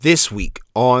This week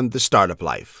on The Startup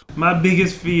Life. My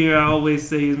biggest fear, I always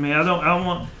say, is, man, I don't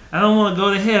want to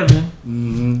go to heaven.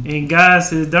 Mm-hmm. And God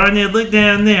says, Darnell, look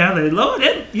down there. I'm like, Lord,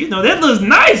 that looks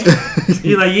nice.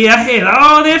 He's like, yeah, I had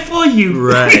all that for you.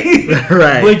 Right,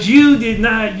 right. But you did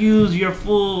not use your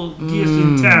full gifts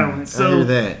and talents. So, I hear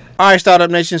that. All right, Startup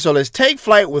Nation. So let's take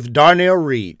flight with Darnell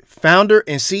Reid, founder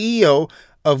and CEO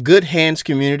of Good Hands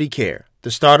Community Care. The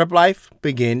Startup Life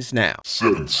begins now.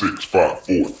 7, 6, 5,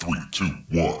 4, 3, 2, 1.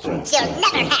 You'll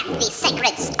never have the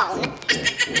sacred stone.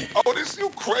 Oh, this you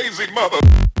crazy mother.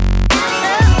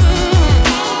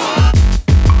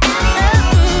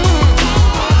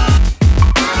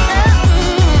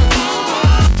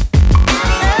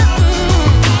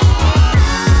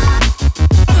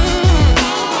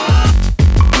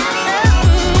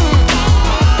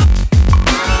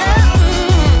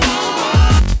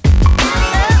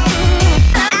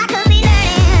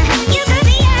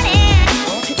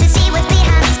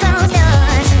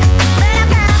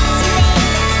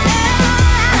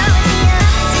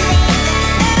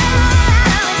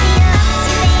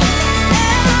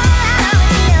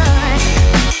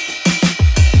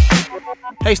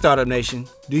 Hey Startup Nation,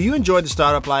 do you enjoy the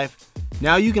startup life?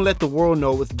 Now you can let the world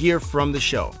know with gear from the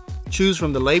show. Choose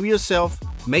from the Label Yourself,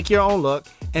 Make Your Own Luck,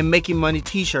 and Making Money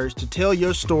t-shirts to tell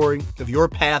your story of your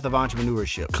path of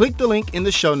entrepreneurship. Click the link in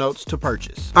the show notes to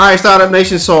purchase. All right, Startup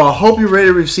Nation, so I hope you're ready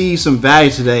to receive some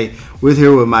value today. We're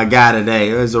here with my guy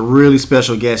today. There's a really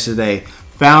special guest today,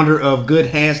 founder of Good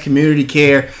Hands Community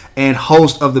Care and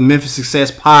host of the Memphis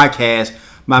Success Podcast,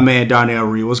 my man Darnell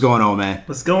Reid. What's going on, man?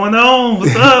 What's going on?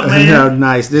 What's up, man?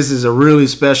 Nice. This is a really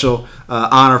special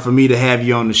honor for me to have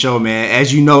you on the show, man.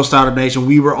 As you know, Startup Nation,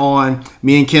 me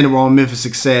and Kendra were on Memphis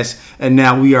Success, and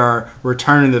now we are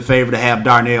returning the favor to have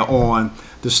Darnell on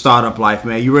the Startup Life,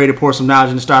 man. You ready to pour some knowledge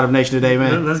in the Startup Nation today,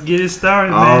 man? Let's get it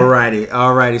started, man.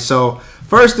 Alrighty. So,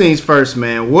 first things first,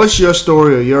 man. What's your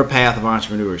story or your path of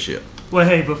entrepreneurship? Well,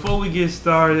 hey, before we get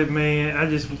started, man, I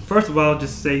just, first of all,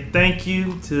 just say thank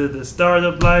you to the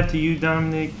Startup Life, to you,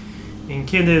 Dominic, and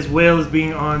Kendra, as well as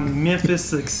being on Memphis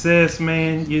Success,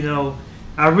 man. You know,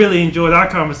 I really enjoyed our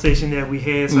conversation that we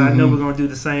had, so I know we're going to do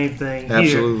the same thing here.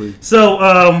 Absolutely. So,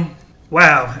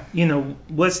 wow, you know,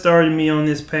 what started me on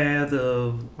this path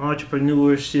of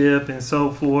entrepreneurship and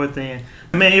so forth, and,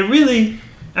 man, it really,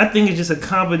 I think it's just a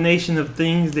combination of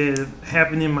things that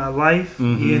happened in my life,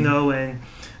 you know, and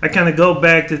I kind of go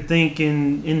back to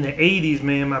thinking in the 80s,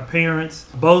 man, my parents,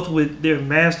 both with their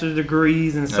master's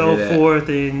degrees and so forth,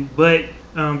 but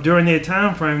during their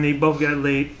time frame, they both got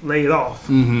laid off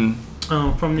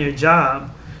from their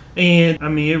job. And, I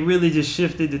mean, it really just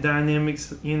shifted the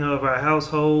dynamics, you know, of our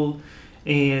household.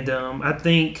 And I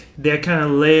think that kind of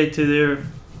led to their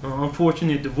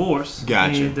unfortunate divorce.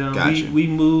 Gotcha. And we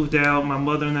moved out. My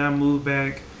mother and I moved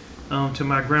back to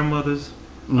my grandmother's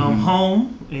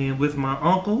home and with my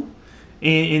uncle,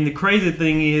 and the crazy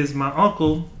thing is my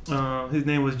uncle, his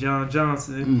name was John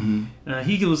Johnson.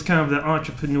 He was kind of the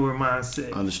entrepreneur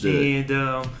mindset. Understood.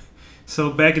 And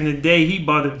so back in the day, he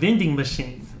bought a vending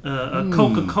machine, a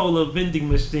Coca-Cola vending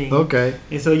machine. Okay.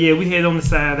 And so we had it on the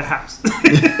side of the house.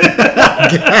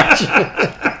 Gotcha.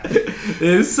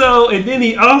 And then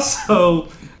he also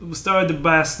started to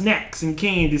buy snacks and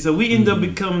candy, so we ended up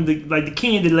becoming the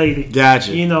candy lady.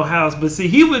 Gotcha. You know, house. But see,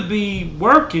 he would be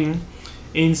working,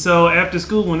 and so after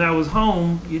school when I was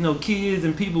home, you know, kids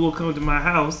and people would come to my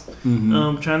house,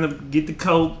 trying to get the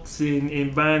Cokes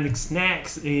and buying the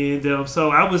snacks, and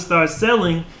so I would start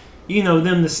selling, you know,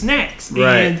 them the snacks.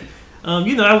 Right. And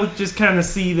you know, I would just kind of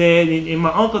see that, and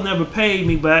my uncle never paid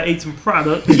me, but I ate some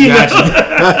product.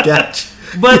 Gotcha.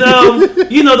 But,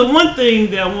 you know, the one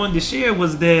thing that I wanted to share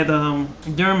was that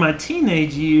during my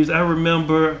teenage years, I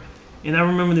remember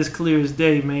this clear as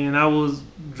day, man. I was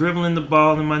dribbling the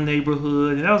ball in my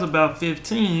neighborhood, and I was about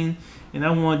 15, and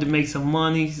I wanted to make some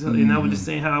money, and I was just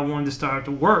saying how I wanted to start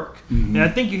to work. And I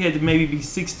think you had to maybe be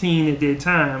 16 at that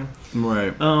time.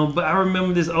 Right. But I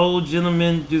remember this old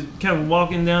gentleman just kind of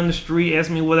walking down the street,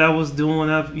 asking me what I was doing.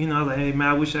 I was like, hey, man,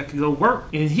 I wish I could go work.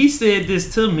 And he said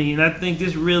this to me, and I think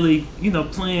this really, you know,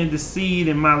 planted the seed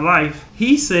in my life.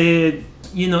 He said,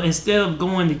 you know, instead of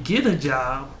going to get a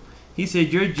job, he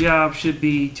said, your job should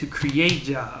be to create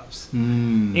jobs.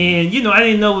 And, you know, I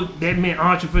didn't know that meant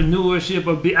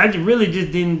entrepreneurship. I really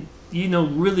just didn't, you know,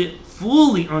 really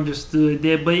fully understood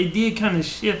that. But it did kind of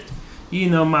shift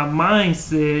my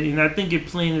mindset, and I think it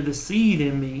planted a seed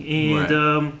in me.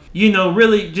 And,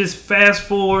 really just fast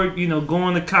forward,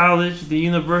 going to college, the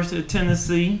University of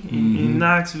Tennessee in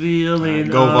Knoxville.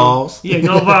 And go Vols. Yeah,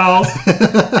 go Vols.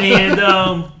 And,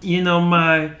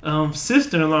 my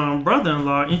sister-in-law and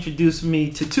brother-in-law introduced me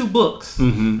to 2 books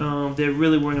that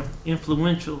really were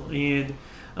influential. And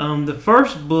the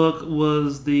first book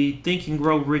was the Think and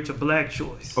Grow Rich, A Black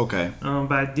Choice. Okay.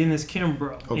 By Dennis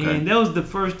Kimbrough. Okay. And that was the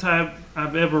first time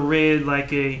I've ever read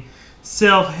like a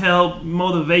self-help,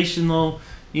 motivational,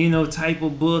 type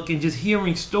of book, and just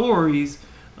hearing stories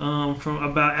from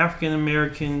about African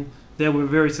American that were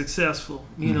very successful,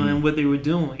 and what they were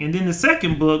doing. And then the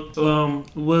second book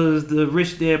was the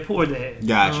Rich Dad Poor Dad.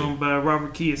 Gotcha. By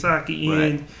Robert Kiyosaki, Right.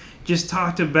 and just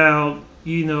talked about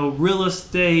real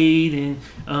estate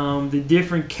and the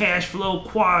different cash flow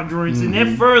quadrants, and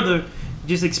that further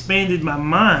just expanded my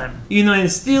mind.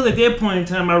 And still at that point in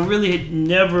time, I really had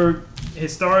never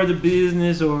started a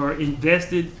business or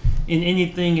invested in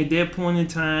anything at that point in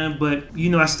time. But,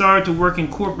 I started to work in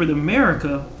corporate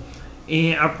America,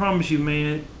 and I promise you,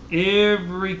 man,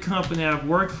 every company I've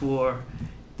worked for,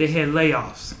 they had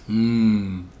layoffs.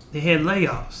 They had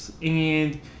layoffs.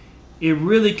 And it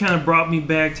really kind of brought me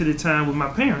back to the time with my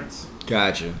parents.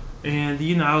 Gotcha. And,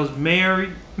 I was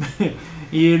married, and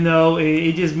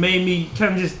it just made me,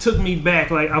 kind of just took me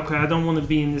back. Like, okay, I don't want to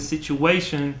be in this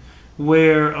situation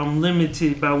where I'm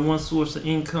limited by one source of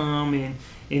income. And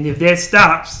if that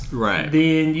stops, right,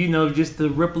 then, just the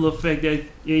ripple effect that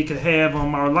it could have on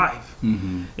my life.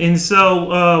 And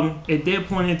so at that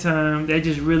point in time, that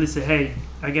just really said, hey,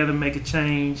 I got to make a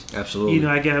change. Absolutely.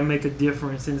 I got to make a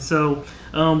difference. And so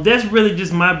that's really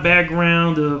just my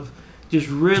background of just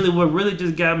really what really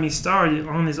just got me started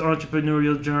on this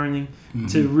entrepreneurial journey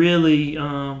to really,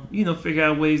 figure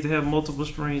out ways to have multiple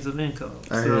streams of income.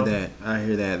 I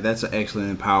hear that. That's an excellent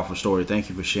and powerful story. Thank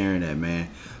you for sharing that, man.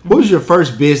 What was your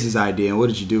first business idea, and what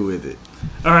did you do with it?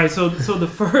 All right, so the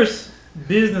first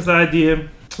business idea,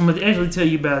 I'm going to actually tell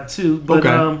you about 2. But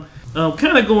okay.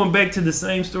 Kind of going back to the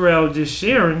same story I was just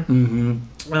sharing.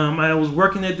 I was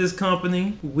working at this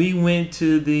company. We went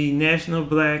to the National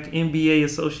Black MBA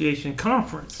Association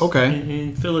Conference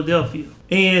in Philadelphia.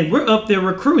 And we're up there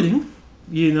recruiting,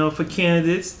 for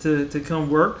candidates to come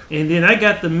work. And then I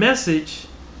got the message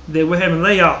that we're having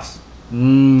layoffs.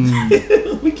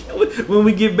 When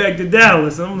we get back to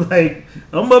Dallas, I'm like,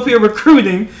 I'm up here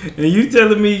recruiting, and you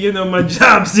telling me, my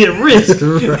job's at risk.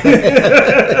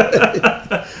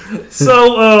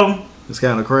 So, it's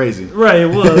kind of crazy. Right, it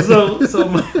was.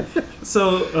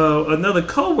 So another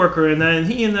coworker and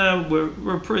he and I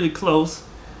were pretty close.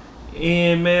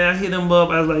 And man, I hit him up.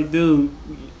 I was like, dude,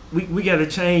 we got to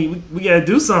change. We got to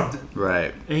do something.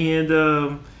 Right. And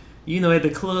at the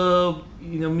club,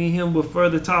 me and him were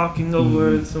further talking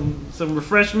over some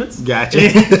refreshments. Gotcha.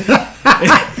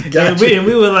 And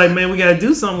we were like, man, we got to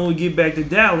do something when we get back to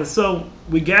Dallas. So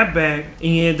we got back,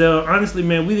 and honestly,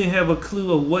 man, we didn't have a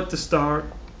clue of what to start,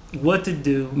 what to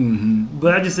do.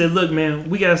 But I just said, look, man,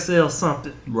 we got to sell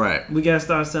something. Right. We got to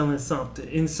start selling something.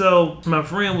 And so my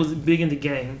friend was big into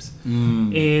games.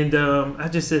 And I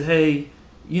just said, hey,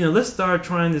 let's start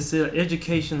trying to sell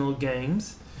educational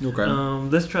games. Okay.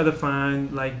 Let's try to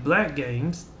find like black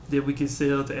games that we can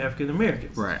sell to African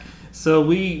Americans. Right. So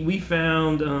we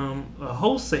found a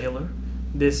wholesaler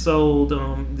that sold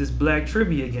this black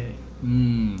trivia game.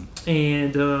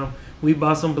 And we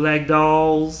bought some black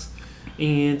dolls.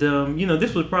 And,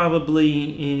 this was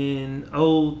probably in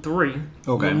 2003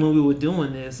 when we were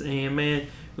doing this. And, man,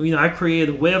 I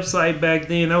created a website back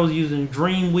then. I was using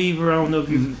Dreamweaver. I don't know if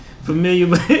you're familiar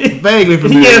with it. Vaguely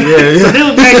familiar. Yeah. So it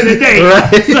was back in the day.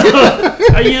 Right.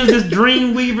 So I used this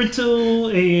Dreamweaver tool.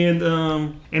 And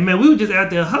man, we were just out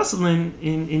there hustling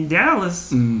in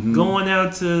Dallas, going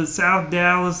out to South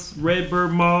Dallas,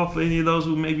 Redbird Mall, for any of those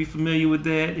who may be familiar with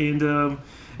that. And,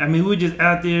 we were just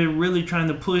out there really trying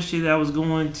to push it. I was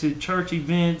going to church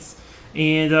events,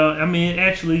 and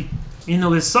actually,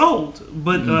 it sold.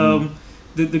 But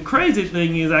the crazy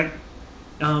thing is, I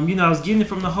was getting it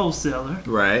from the wholesaler,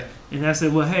 right? And I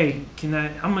said, well, hey, I'm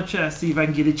gonna try to see if I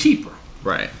can get it cheaper,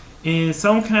 right? In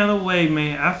some kind of way,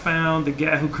 man, I found the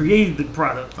guy who created the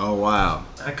product. Oh wow!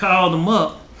 I called him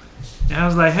up, and I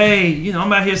was like, hey,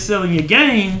 I'm out here selling your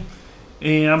game.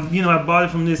 And I bought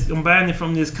it from this. I'm buying it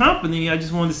from this company. I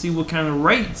just wanted to see what kind of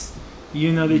rates, that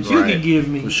you could give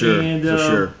me. For sure. And for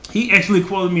sure. He actually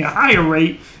quoted me a higher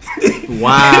rate.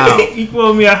 Wow. He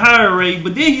quoted me a higher rate,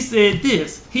 but then he said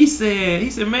this. He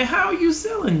said, man, how are you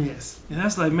selling this? And I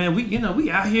was like, man,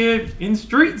 we out here in the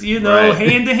streets,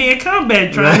 hand to hand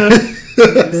combat, trying to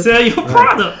Sell your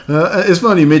product. It's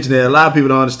funny you mention that. A lot of people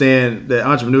don't understand that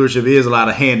entrepreneurship is a lot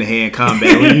of hand-to-hand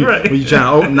combat when you Right. when you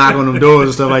trying to knock on them doors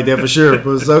and stuff like that for sure.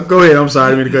 But, so go ahead. I'm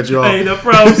sorry, I didn't mean to cut you off. Hey, no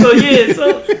problem. So yeah,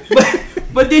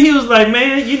 but then he was like,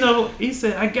 man, he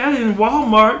said I got it in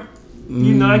Walmart.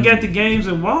 I got the games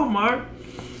in Walmart.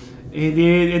 And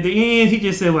then at the end, he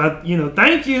just said, well,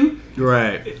 thank you.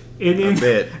 Right. And then I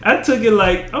bet. I took it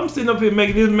like, I'm sitting up here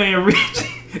making this man rich.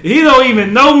 He don't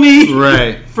even know me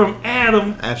Right. from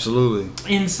Adam. Absolutely.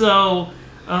 And so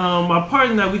my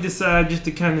partner and I, we decided just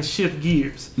to kind of shift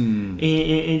gears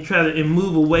and try to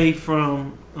move away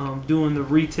from doing the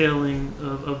retailing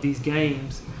of these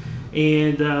games.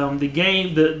 And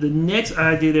the next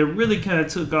idea that really kind of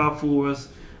took off for us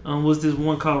was this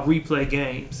one called Replay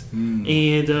Games.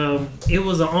 And it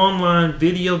was an online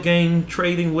video game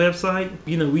trading website.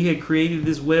 We had created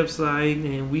this website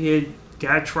and we had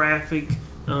got traffic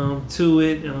to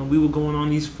it. We were going on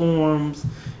these forums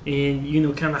and,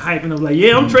 kind of hyping up like,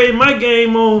 yeah, I'm trading my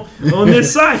game on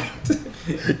this site.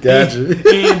 Gotcha.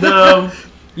 And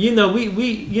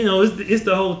it's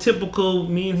the whole typical,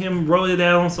 me and him wrote it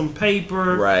out on some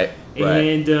paper. Right.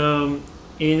 And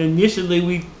initially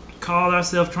we called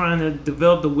ourselves trying to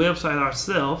develop the website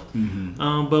ourselves.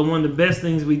 But one of the best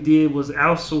things we did was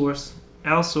outsource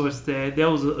that. It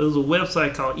was a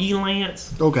website called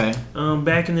Elance. Okay.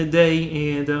 Back in the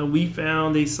day, and we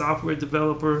found a software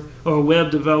developer or a web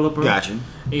developer. Gotcha.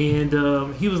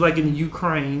 And he was like in the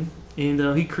Ukraine,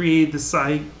 and he created the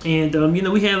site. And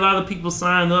we had a lot of people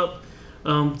sign up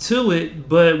to it,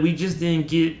 but we just didn't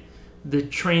get the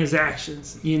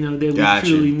transactions that Gotcha.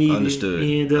 we truly needed. Understood.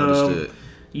 And Understood.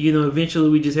 Eventually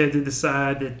we just had to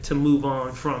decide to move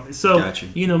on from it. So, Gotcha.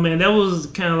 Man, that was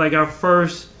kind of like our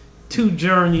first 2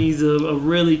 journeys of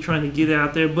really trying to get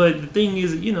out there. But the thing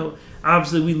is,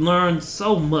 obviously we learned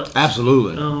so much.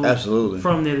 Absolutely. Absolutely.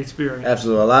 From that experience.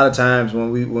 Absolutely. A lot of times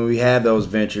when we have those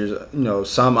ventures,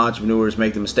 some entrepreneurs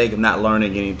make the mistake of not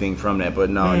learning anything from that. But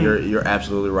no, you're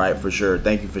absolutely right for sure.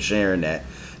 Thank you for sharing that.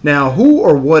 Now, who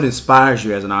or what inspires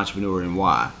you as an entrepreneur and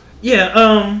why? Yeah,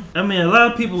 a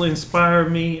lot of people inspire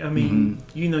me.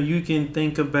 You can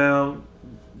think about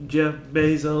Jeff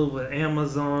Bezos with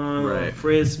Amazon, Right. or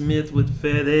Fred Smith with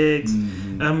FedEx.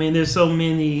 There's so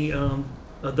many of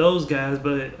those guys,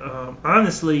 but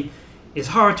honestly, it's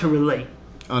hard to relate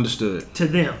Understood. to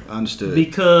them. Understood.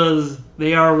 Because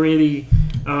they already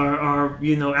are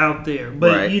out there.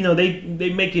 But Right.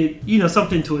 they make it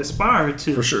something to aspire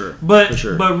to. For sure. But For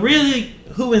sure. but really,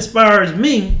 who inspires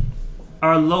me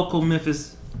are local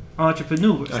Memphis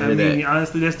entrepreneurs. I hear that.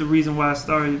 Honestly, that's the reason why I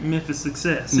started Memphis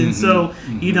Success. And so,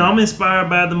 I'm inspired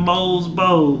by the Moles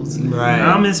Bows. Right.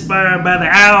 I'm inspired by the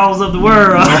Owls of the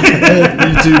world.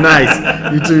 You too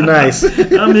nice. You too nice.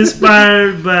 I'm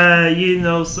inspired by,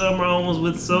 Summer Owens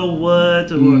with So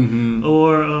What,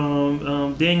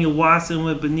 or Daniel Watson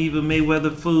with Beneva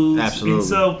Mayweather Foods. Absolutely. And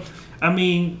so,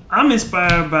 I'm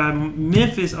inspired by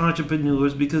Memphis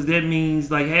entrepreneurs because that means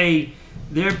like, hey,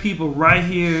 there are people right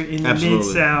here in the Absolutely.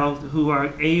 Mid-South who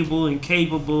are able and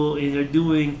capable, and they're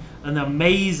doing an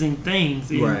amazing things.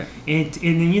 And, Right.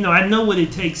 and I know what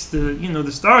it takes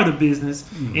to start a business.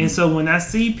 And so when I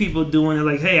see people doing it,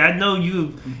 like, hey, I know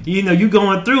you're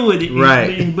going through it,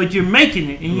 Right. but you're making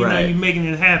it, and Right. you're making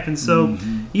it happen. So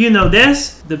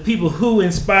that's the people who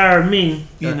inspire me,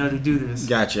 to do this.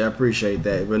 Gotcha. I appreciate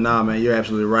that. But nah, man, you're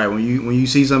absolutely right. When you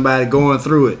see somebody going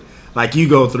through it, like you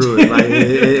go through it, like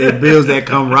it builds that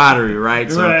camaraderie, right?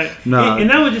 So, Right. no.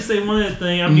 And I would just say one other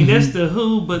thing. That's the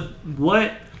who, but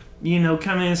what kind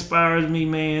of inspires me,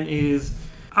 man, is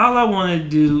all I want to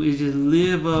do is just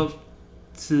live up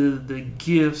to the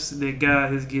gifts that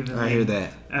God has given me. I hear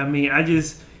that. I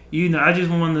just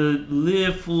want to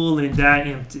live full and die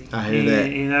empty. I hear that.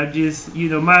 And I just,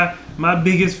 my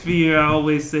biggest fear, I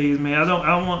always say, is, man, I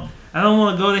don't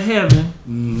want to go to heaven.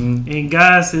 And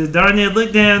God says, Darnell,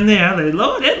 look down there. I'm like,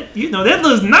 Lord, that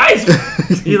looks nice.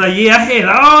 You're like, yeah, I had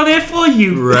all that for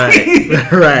you.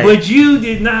 Right. Right. But you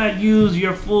did not use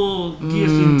your full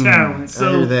gifts and talents. So,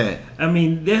 I hear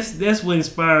that. That's what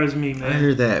inspires me, man. I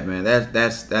hear that, man.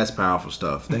 That's powerful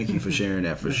stuff. Thank you for sharing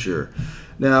that for sure.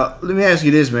 Now, let me ask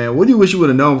you this, man. What do you wish you would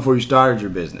have known before you started your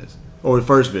business? Or the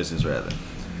first business, rather?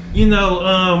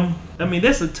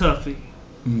 That's a toughie.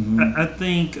 I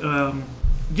think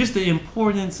just the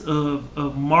importance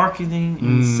of marketing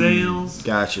and sales.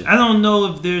 Gotcha. I don't know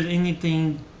if there's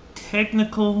anything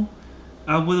technical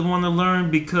I would want to learn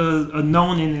because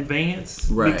known in advance.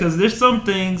 Right. Because there's some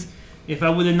things, if I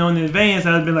would have known in advance,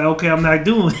 I'd be like, okay, I'm not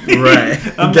doing it. Right.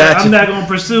 I'm not going to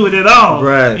pursue it at all.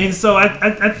 Right. And so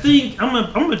I think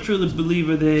I'm a truly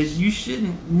believer that you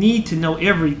shouldn't need to know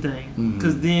everything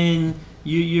because then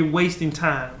you're wasting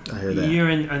time. I hear that. You're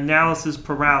in analysis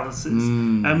paralysis.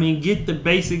 I mean, get the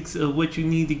basics of what you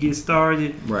need to get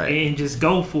started, and just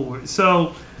go for it.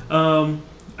 So,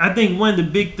 I think one of the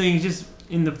big things, just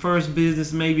in the first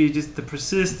business, maybe is just the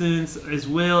persistence, as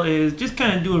well as just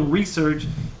kind of doing research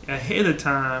ahead of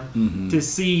time to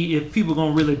see if people are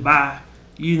gonna really buy,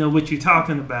 what you're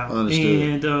talking about.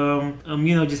 Understood.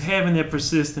 And just having that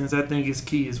persistence, I think, is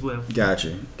key as well.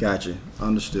 Gotcha.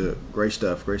 Understood. Great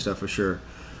stuff for sure.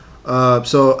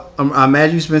 So I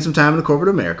imagine you spent some time in the corporate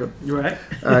America. Right.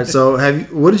 All right. So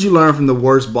what did you learn from the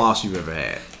worst boss you've ever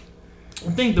had?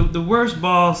 I think the worst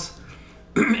boss,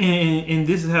 and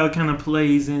this is how it kind of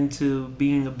plays into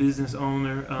being a business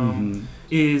owner,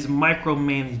 is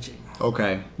micromanaging.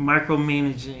 Okay.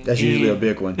 Micromanaging. That's usually a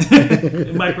big one.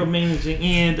 Micromanaging.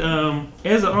 And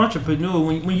as an entrepreneur,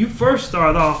 when you first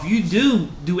start off, you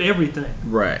do everything.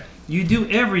 Right. You do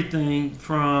everything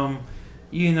from,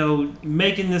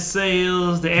 making the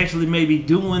sales to actually maybe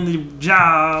doing the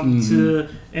job to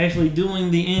actually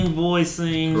doing the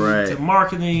invoicing to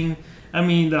marketing. I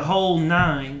mean, the whole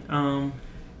nine.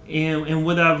 And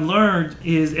what I've learned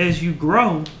is, as you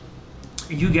grow,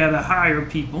 you gotta hire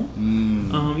people.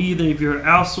 Either if you're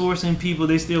outsourcing people,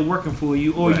 they're still working for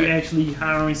you, or you're actually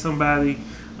hiring somebody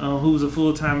who's a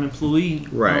full-time employee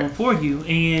for you.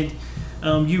 And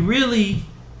you really,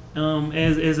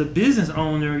 as a business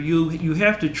owner, you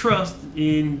have to trust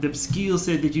in the skill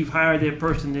set that you've hired that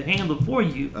person to handle for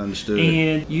you. Understood.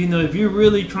 And if you're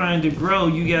really trying to grow,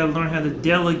 you gotta learn how to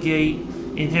delegate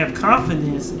and have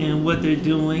confidence in what they're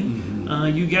doing.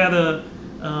 You gotta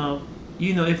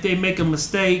if they make a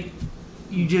mistake,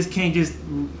 you just can't just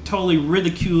totally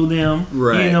ridicule them,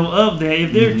 of that.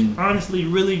 If they're honestly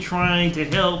really trying to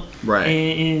help,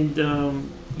 and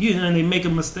and they make a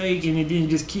mistake and it didn't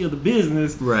just kill the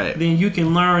business, then you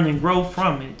can learn and grow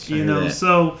from it,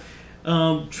 So,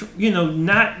 not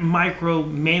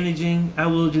micromanaging. I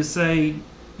will just say,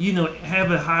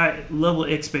 have a high level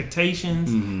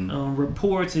expectations,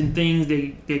 reports and things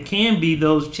that can be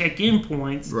those check-in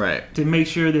points to make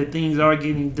sure that things are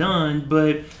getting done.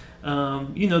 But,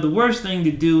 the worst thing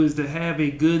to do is to have a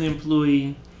good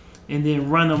employee and then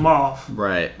run them off.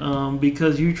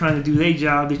 Because you're trying to do their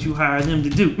job that you hired them to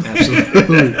do.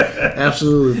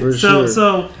 Absolutely, for sure.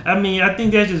 So, I mean, I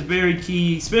think that's just very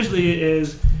key, especially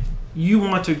as you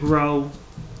want to grow.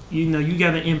 You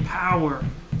got to empower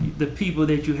the people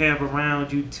that you have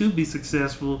around you to be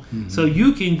successful, so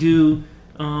you can do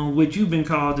what you've been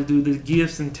called to do, the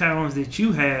gifts and talents that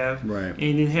you have,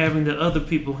 and then having the other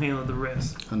people handle the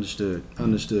rest. Understood.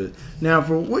 Now,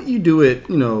 for what you do at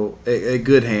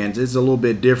Good Hands, it's a little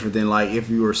bit different than like if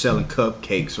you were selling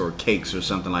cupcakes or cakes or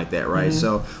something like that, right?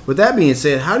 So with that being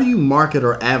said, how do you market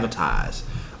or advertise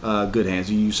Good Hands?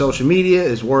 Do you use social media?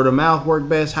 Is word of mouth work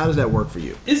best? How does that work for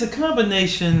you? It's a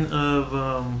combination of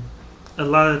a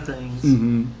lot of things.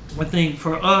 I think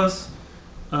for us,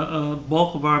 a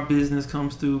bulk of our business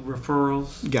comes through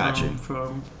referrals. Gotcha.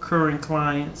 From current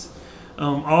clients.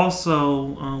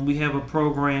 Also, we have a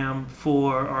program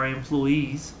for our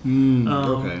employees.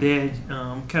 That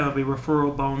kind of a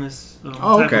referral bonus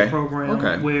type of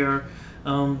program where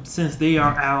since they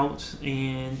are out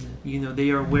and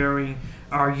they are wearing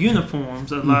our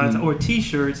uniforms a lot of or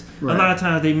t-shirts, a lot of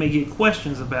times they may get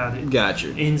questions about it. Gotcha.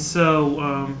 And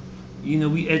so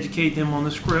we educate them on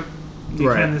the script to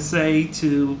kind of say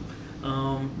to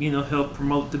help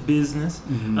promote the business.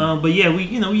 But yeah, we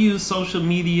use social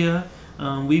media.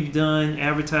 We've done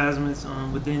advertisements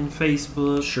within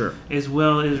Facebook, as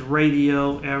well as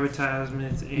radio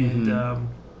advertisements and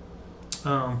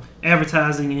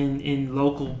advertising in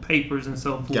local papers and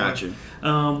so forth. Gotcha.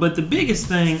 But the biggest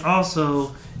thing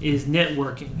also is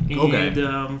networking.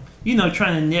 And,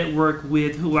 trying to network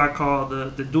with who I call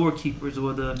the doorkeepers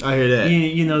or I hear that.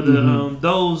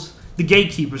 The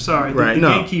gatekeepers, the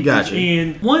gatekeepers. Gotcha.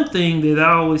 And one thing that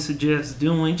I always suggest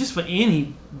doing, just for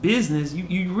any business,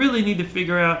 you really need to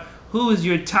figure out who is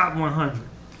your top 100.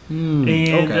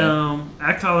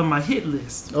 I call it my hit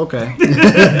list. Okay.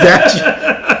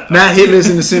 Gotcha. Not hit list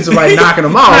in the sense of like knocking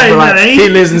them off, but like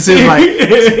hit list in the sense of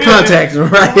like contacting them,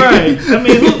 right? I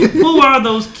mean, who are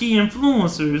those key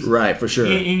influencers? Right, for sure.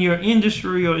 In your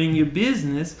industry or in your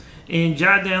business, and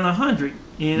jot down 100.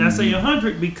 And I say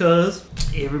 100 because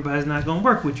everybody's not going to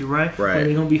work with you, right? Or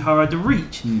they're going to be hard to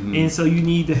reach. And so you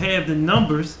need to have the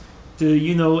numbers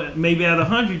to, maybe out of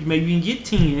 100, maybe you can get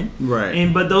 10.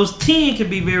 Right. But those 10 can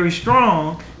be very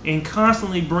strong and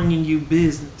constantly bringing you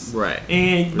business. Right.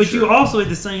 But you also at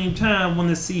the same time want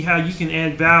to see how you can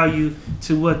add value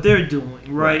to what they're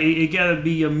doing, right? It got to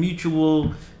be a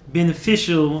mutual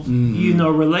beneficial,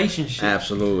 relationship.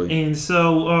 Absolutely. And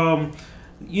so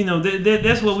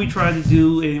that's what we try to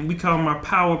do, and we call them our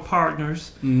power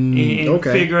partners, and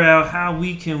figure out how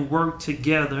we can work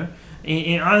together.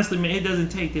 And honestly, man, it doesn't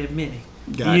take that many.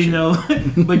 Gotcha.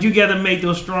 But you got to make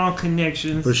those strong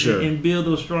connections for sure, and build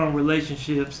those strong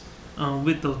relationships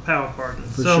with those power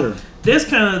partners. For sure. That's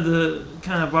kind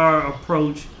of our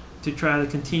approach to try to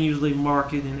continuously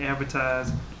market and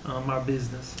advertise our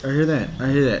business. I hear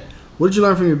that. What did you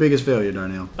learn from your biggest failure,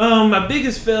 Darnell? My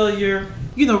biggest failure,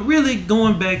 really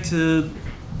going back to,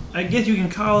 I guess you can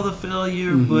call it a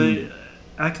failure, but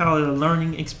I call it a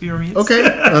learning experience. Okay,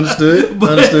 understood.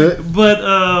 But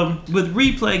with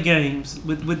replay games,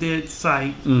 with that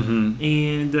site,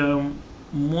 and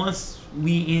once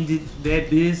we ended that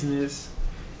business,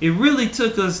 it really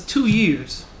took us 2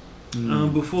 years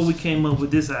before we came up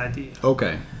with this idea.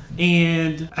 Okay.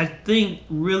 And I think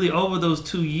really over those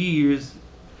 2 years,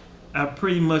 I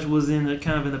pretty much was in a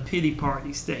pity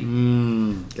party state.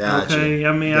 Gotcha. Okay,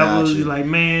 I mean, I was like,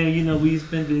 man, we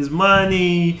spent this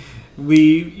money.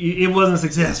 It wasn't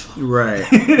successful. Right.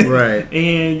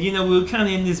 And we were kind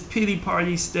of in this pity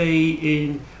party state,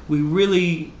 and we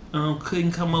really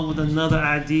couldn't come up with another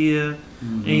idea.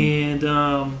 And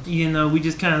we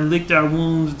just kind of licked our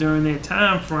wounds during that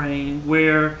time frame,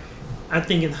 where I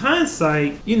think in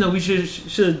hindsight, we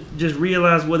should just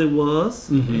realize what it was.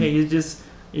 Hey,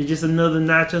 it's just another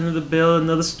notch under the belt,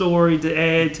 another story to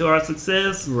add to our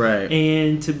success. Right.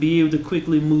 And to be able to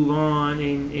quickly move on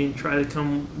and try to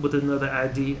come with another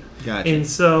idea. Gotcha. And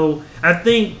so I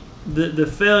think the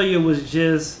failure was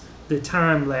just the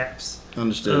time lapse.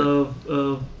 Understood.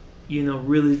 Of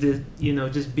really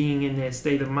just being in that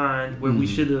state of mind where we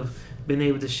should have been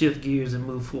able to shift gears and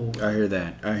move forward. I hear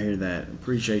that.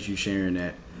 Appreciate you sharing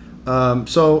that.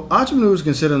 So entrepreneurs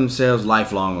consider themselves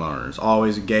lifelong learners,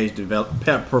 always engaged in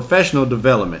professional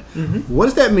development. What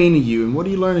does that mean to you, and what are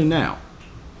you learning now?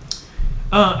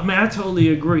 I totally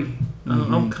agree.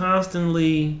 I'm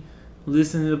constantly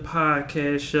listening to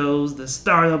podcast shows, the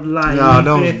Startup Life. No,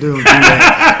 don't do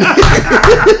that.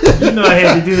 I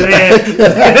had to do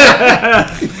that.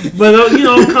 But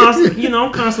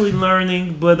I'm constantly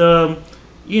learning. But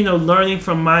learning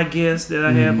from my guests that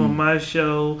I have on my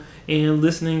show, and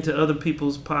listening to other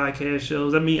people's podcast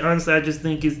shows. I mean, honestly, I just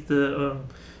think it's a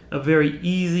very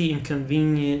easy and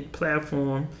convenient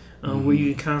platform where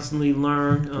you can constantly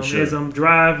learn as I'm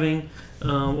driving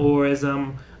or as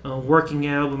I'm working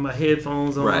out with my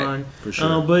headphones on. Right, for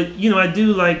sure. But I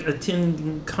do like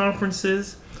attending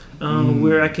conferences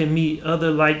where I can meet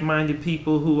other like-minded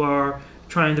people who are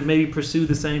trying to maybe pursue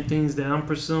the same things that I'm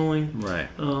pursuing. Right.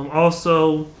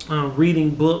 Also,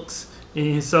 reading books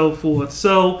and so forth.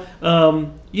 So,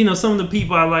 some of the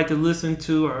people I like to listen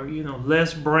to are,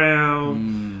 Les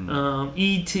Brown,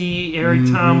 E.T., Eric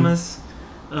Thomas.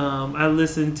 I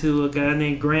listen to a guy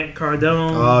named Grant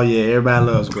Cardone. Oh, yeah. Everybody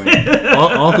loves Grant.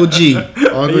 Uncle G.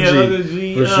 Uncle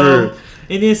G. For sure.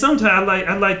 And then sometimes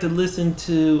I like to listen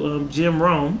to Jim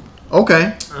Rohn.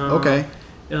 Okay.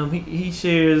 He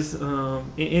shares,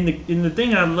 and the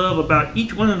thing I love about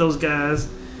each one of those guys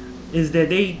is that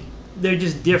they're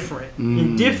just different.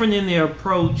 And different in their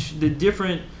approach. They're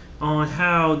different on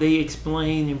how they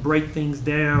explain and break things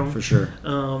down. For sure.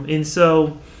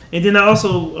 And then I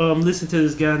also listen to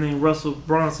this guy named Russell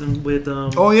Bronson with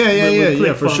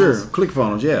with for sure.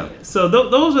 ClickFunnels, yeah. So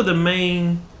those are the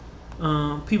main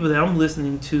people that I'm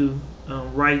listening to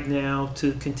right now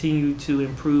to continue to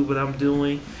improve what I'm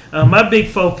doing. My big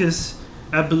focus,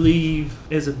 I believe,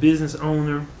 as a business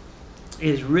owner,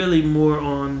 is really more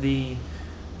on the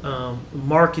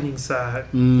marketing side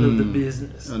of the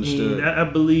business. Understood. And I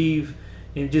believe,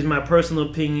 in just my personal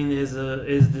opinion, as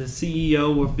the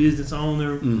CEO or business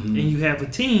owner, and you have a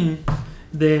team,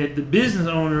 that the business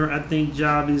owner, I think,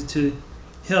 job is to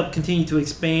help continue to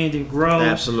expand and grow.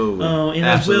 Absolutely.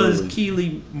 As well as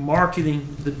keenly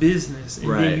marketing the business. And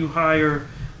then you hire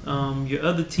your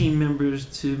other team members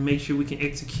to make sure we can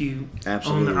execute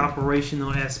on the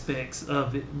operational aspects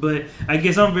of it. But I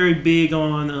guess I'm very big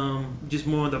on just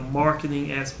more of the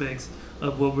marketing aspects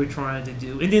of what we're trying to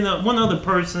do. And then one other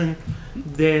person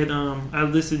that I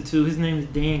listen to, his name is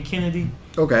Dan Kennedy.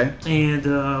 Okay. And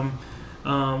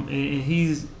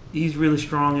he's really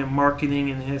strong in marketing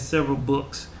and has several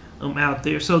books out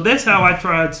there. So that's how I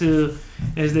try to,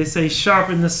 as they say,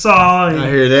 sharpen the saw. And, I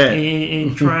hear that.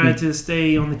 And try to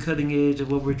stay on the cutting edge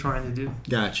of what we're trying to do.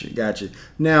 Gotcha.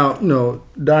 Now,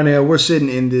 Darnell, we're sitting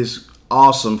in this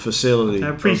awesome facility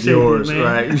of yours, it,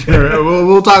 man. Right?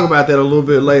 We'll talk about that a little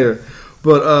bit later.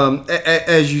 But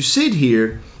as you sit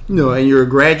here, and you're a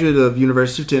graduate of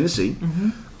University of Tennessee,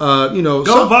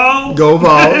 Go Vols. Go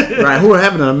Vols, right? Who are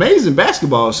having an amazing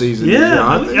basketball season.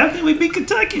 Yeah, this year, I think we beat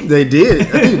Kentucky. They did.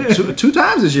 I think two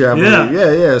times this year, I believe.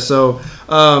 Yeah. So,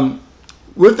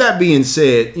 with that being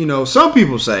said, some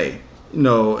people say, in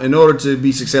order to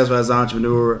be successful as an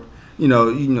entrepreneur, you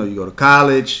go to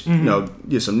college,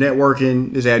 get some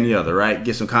networking, this, that, and the other, right?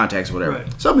 Get some contacts, whatever.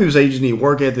 Right. Some people say you just need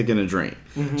work ethic and a dream.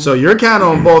 So you're kind of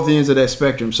on both ends of that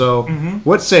spectrum. So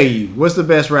what say you? What's the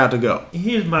best route to go?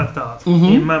 Here's my thoughts.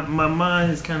 And my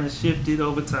mind has kind of shifted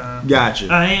over time. Gotcha.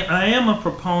 I am a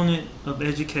proponent of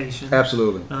education.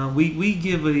 Absolutely. We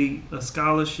give a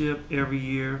scholarship every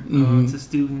year to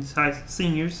students,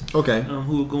 seniors, Okay.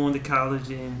 who are going to college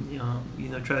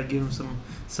and try to give them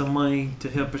some money to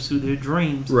help pursue their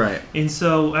dreams. Right. And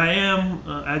so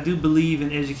I do believe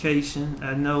in education.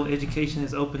 I know education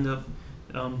has opened up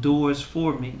doors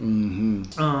for me.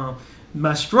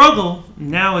 My struggle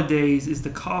nowadays is the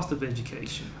cost of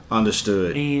education.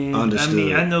 Understood. And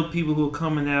Understood. I know people who are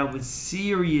coming out with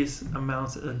serious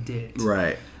amounts of debt.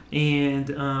 Right. And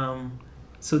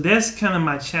so that's kind of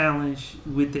my challenge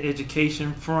with the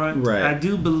education front. Right. I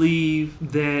do believe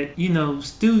that,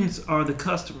 students are the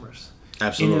customers.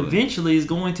 Absolutely. And eventually it's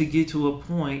going to get to a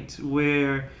point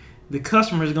where the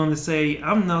customer is going to say,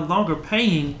 I'm no longer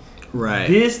paying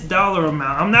this dollar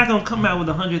amount. I'm not going to come out with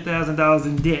 $100,000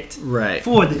 in debt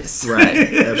for this. Right.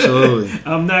 Absolutely.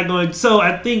 I'm not going. So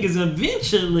I think it's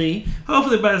eventually,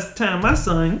 hopefully by the time my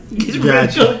son gets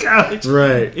ready to go to college,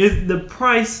 is the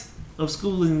price of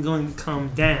schooling is going to come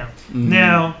down.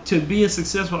 Now, to be a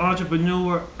successful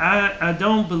entrepreneur, I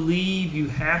don't believe you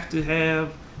have to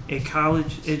have a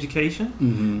college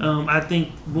education. I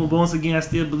think, once again, I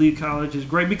still believe college is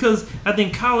great because I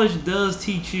think college does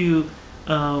teach you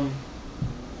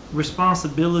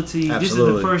responsibility. Absolutely. This is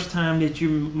the first time that you're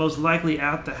most likely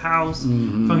out the house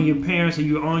from your parents and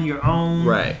you're on your own.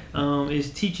 Right. It's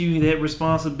teaching you that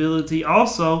responsibility.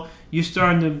 Also, you're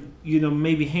starting to,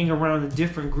 maybe hang around a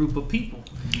different group of people.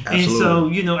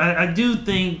 Absolutely. And so, I do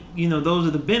think, those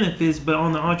are the benefits, but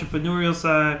on the entrepreneurial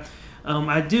side,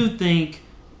 I do think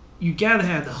you got to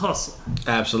have the hustle.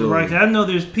 Absolutely. Right? I know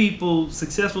there's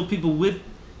successful people with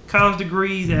college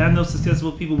degrees, and I know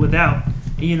successful people without,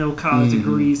 college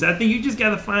degrees. I think you just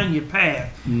got to find your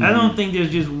path. I don't think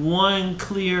there's just one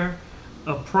clear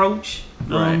approach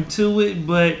to it,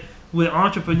 but with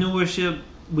entrepreneurship,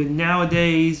 with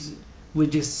nowadays,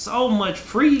 with just so much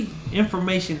free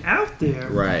information out there,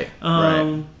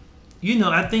 I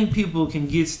think people can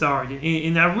get started.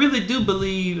 And I really do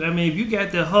believe, if you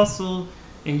got the hustle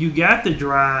and you got the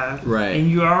drive,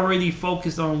 and you're already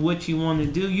focused on what you want to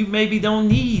do, you maybe don't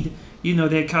need,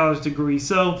 that college degree.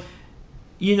 So,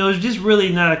 it's just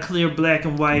really not a clear black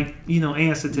and white,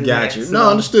 answer to that. Got you. So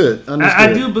No, understood.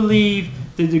 I do believe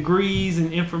the degrees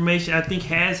and information, I think,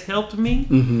 has helped me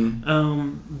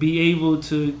be able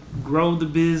to grow the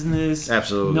business.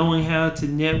 Absolutely. Knowing how to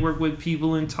network with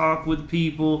people and talk with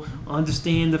people,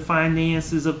 understand the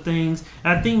finances of things.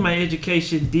 I think my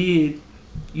education did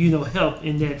help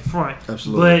in that front.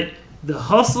 Absolutely. But the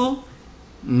hustle,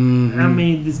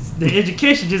 the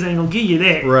education just ain't gonna give you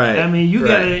that. Right.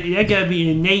 That gotta be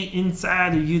innate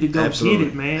inside of you to go get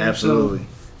it, man. Absolutely.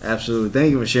 Absolutely.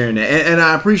 Thank you for sharing that. And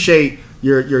I appreciate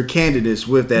your candidness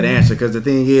with that answer, because the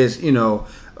thing is,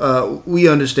 we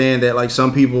understand that, like,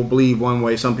 some people believe one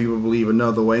way, some people believe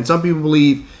another way, and some people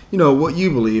believe, what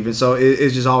you believe. And so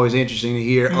it's just always interesting to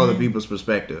hear other people's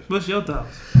perspective. What's your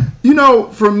thoughts?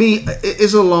 For me,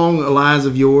 it's along the lines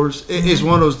of yours. It's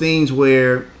one of those things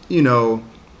where,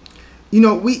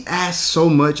 we ask so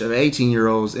much of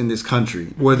 18-year-olds in this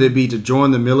country, whether it be to join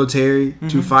the military,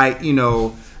 to fight,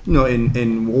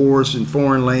 in wars in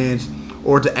foreign lands,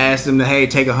 or to ask them to, hey,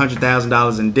 take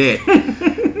 $100,000 in debt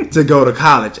to go to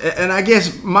college. And I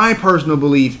guess my personal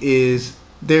belief is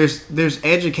there's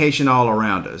education all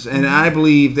around us, and I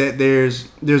believe that there's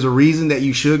a reason that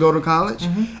you should go to college,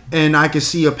 and I can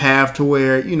see a path to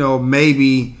where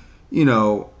maybe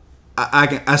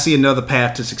I see another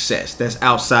path to success that's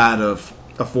outside of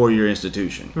a 4-year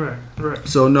institution. Right.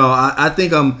 So no, I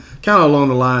think I'm kind of along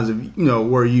the lines of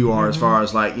where you are as far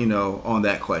as on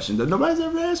that question. Nobody's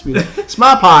ever asked me that. It's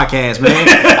my podcast, man.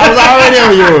 I was already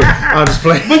on yours. I'll just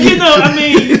play. But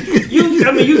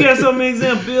you got some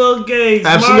examples. Bill Gates,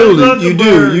 absolutely, Mark you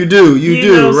Zuckerberg,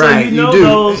 do, right? So you do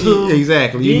those who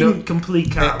exactly didn't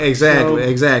complete college.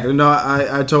 Exactly. No,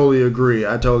 I totally agree.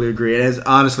 And that's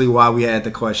honestly why we had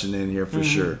the question in here for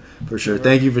sure.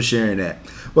 Thank you for sharing that.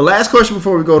 Well, last question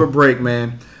before we go to break,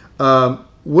 man.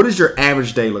 What does your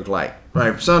average day look like?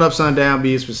 Right, sun up, sun down.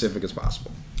 Be as specific as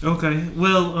possible. Okay.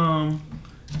 Well,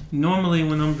 normally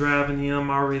when I'm driving in, I'm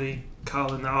already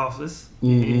calling the office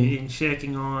Mm-hmm. and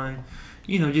checking on,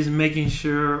 just making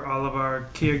sure all of our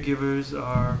caregivers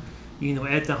are,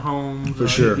 at the home. For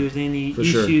sure. If there's any For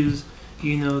sure. issues,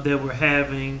 that we're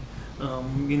having,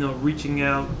 reaching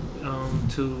out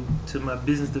to my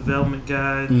business development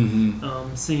guy,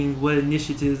 Mm-hmm. seeing what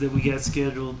initiatives that we got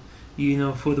scheduled,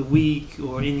 for the week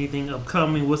or anything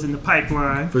upcoming, what's in the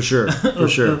pipeline. For sure. For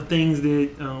sure. Of things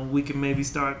that we can maybe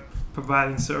start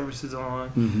providing services on.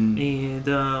 Mm-hmm.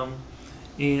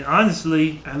 And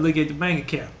honestly, I look at the bank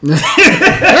account.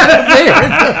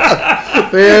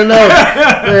 Fair enough.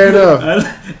 I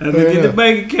look at the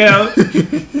bank account,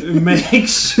 make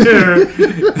sure,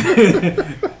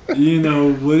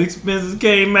 what expenses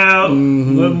came out,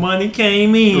 what money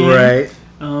came in. Right.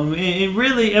 And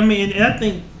really, and I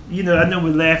think, I know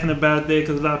we're laughing about that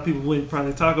because a lot of people wouldn't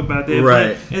probably talk about that.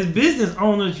 Right. But as business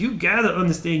owners, you got to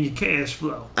understand your cash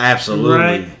flow. Absolutely.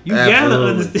 Right? You got to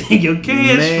understand your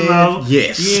cash flow.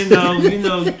 Yes.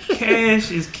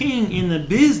 Cash is king in the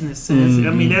business sense.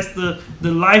 I mean, that's the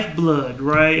lifeblood,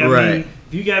 right? I mean,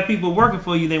 if you got people working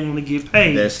for you, they want to get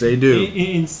paid. Yes, they do.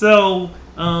 And so,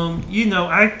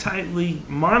 I tightly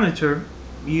monitor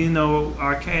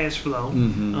our cash flow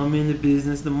in the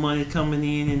business, the money coming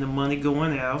in and the money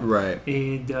going out. Right.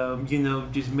 And,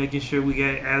 just making sure we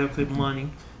got adequate money,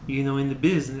 in the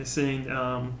business. And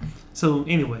so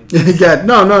anyway.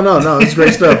 No. It's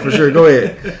great stuff for sure. Go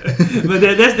ahead. But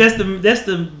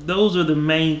those are the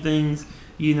main things,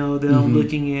 that I'm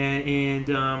looking at. And,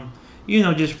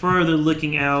 just further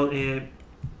looking out at,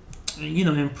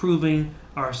 improving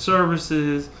our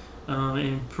services,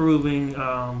 improving,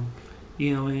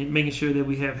 and making sure that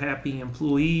we have happy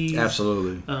employees.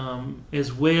 Absolutely.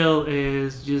 As well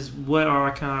as just what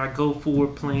are our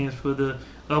go-forward plans for the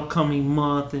upcoming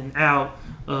month and out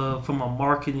from a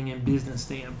marketing and business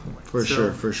standpoint. For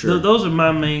sure. Those are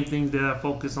my main things that I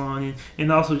focus on.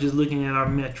 And also just looking at our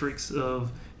metrics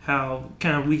of how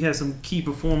we have some key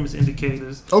performance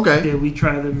indicators that we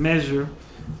try to measure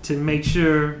to make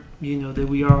sure that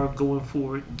we are going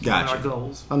forward on our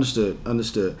goals. Understood.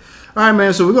 All right,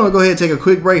 man. So we're gonna go ahead and take a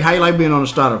quick break. How you like being on the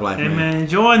Startup Life, Hey, man?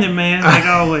 Enjoying it, man. Like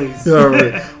always. All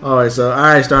right. So, all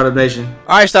right, Startup Nation.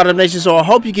 All right, Startup Nation. So I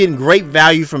hope you're getting great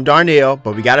value from Darnell,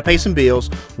 but we got to pay some bills.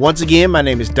 Once again, my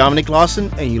name is Dominic Lawson,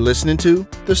 and you're listening to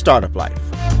The Startup Life.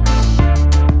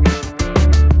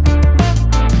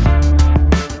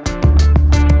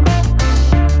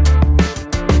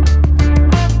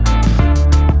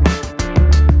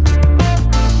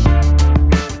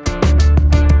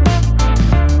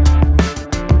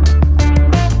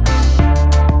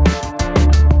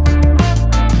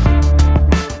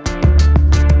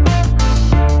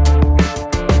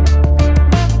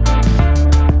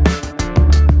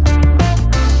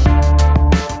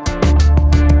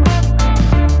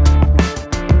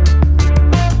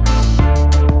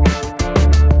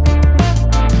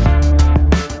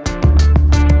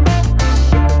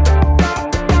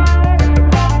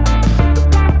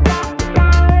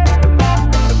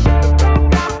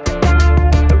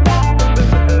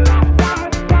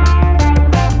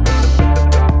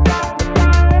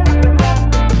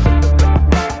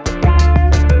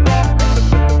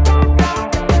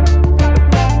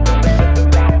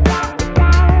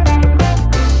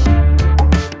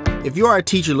 If you are a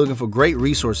teacher looking for great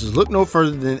resources, look no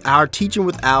further than our Teaching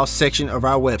with Al section of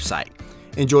our website.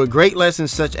 Enjoy great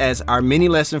lessons such as our mini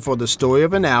lesson for the story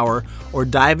of an hour, or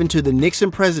dive into the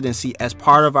Nixon presidency as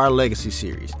part of our legacy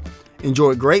series.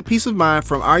 Enjoy great peace of mind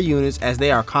from our units as they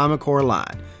are Common Core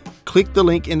aligned. Click the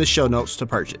link in the show notes to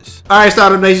purchase. All right,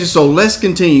 Startup Nation, so let's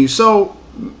continue. So,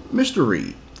 Mr.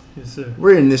 Reid. Yes, sir.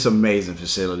 We're in this amazing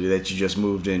facility that you just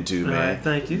moved into, man. All right,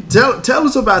 thank you. Tell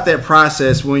us about that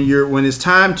process when it's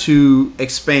time to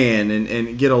expand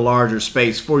and get a larger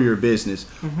space for your business.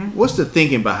 What's the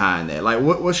thinking behind that? Like,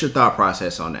 what's your thought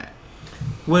process on that?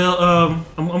 Well,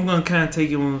 I'm going to kind of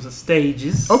take you on the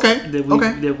stages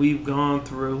that we've gone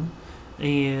through.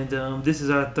 And this is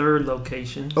our third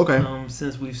location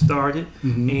since we've started.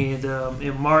 And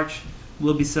in March,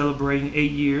 we'll be celebrating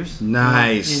 8 years in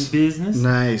business.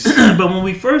 Nice. But when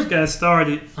we first got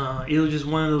started, it was just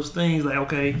one of those things like,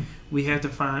 okay, we have to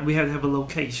have a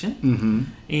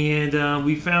location. And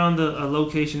we found a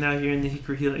location out here in the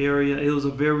Hickory Hill area. It was a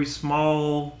very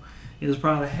small, it was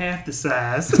probably half the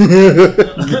size.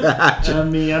 Gotcha. I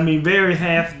mean, very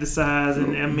half the size.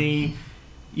 And I mean,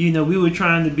 we were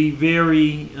trying to be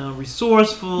very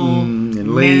resourceful,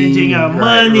 and managing our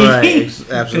money. Right.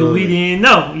 Absolutely. We didn't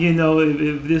know,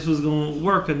 if this was going to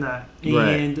work or not.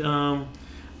 And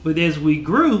but as we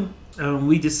grew,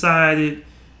 we decided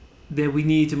that we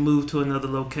needed to move to another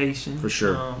location. For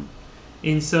sure.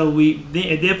 And so at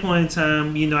that point in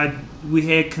time, we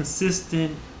had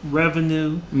consistent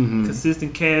revenue,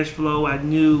 consistent cash flow. I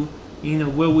knew,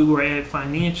 where we were at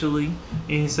financially,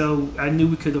 and so I knew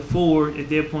we could afford at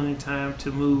that point in time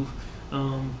to move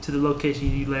to the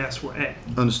location you last were at.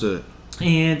 Understood.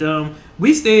 And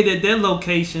we stayed at that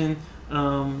location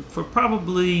for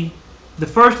probably the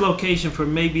first location for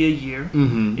maybe a year,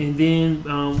 and then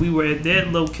we were at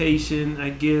that location, I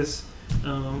guess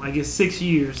 6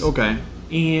 years. Okay.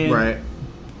 And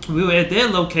we were at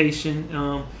that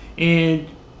location, and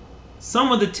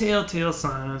some of the telltale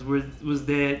signs was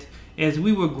that as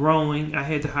we were growing, I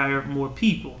had to hire more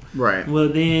people. Right. Well,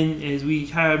 then as we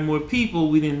hired more people,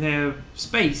 we didn't have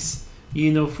space,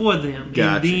 for them.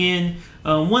 Gotcha. And then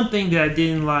one thing that I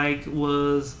didn't like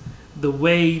was the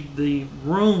way the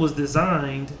room was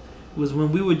designed. Was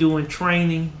when we were doing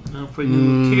training for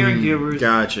new caregivers.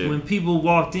 Gotcha. When people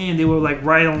walked in, they were like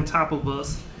right on top of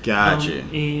us. Gotcha.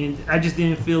 And I just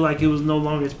didn't feel like it was no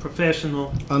longer as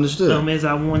professional. Understood. As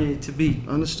I wanted it to be.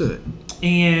 Understood.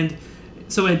 And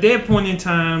so at that point in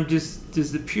time, just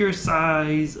the pure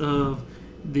size of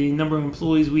the number of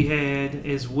employees we had,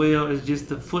 as well as just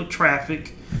the foot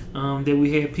traffic that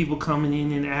we had, people coming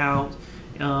in and out,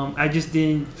 I just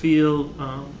didn't feel,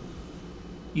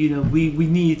 we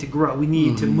needed to grow. We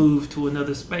needed to move to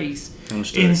another space.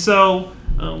 Understood. And so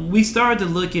we started to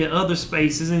look at other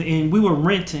spaces, and we were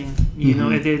renting,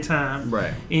 at that time.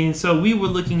 Right. And so we were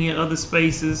looking at other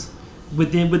spaces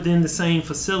within the same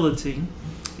facility.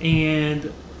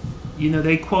 And,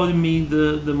 they quoted me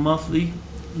the monthly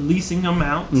leasing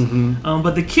amount.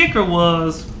 But the kicker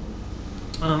was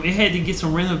it had to get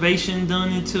some renovation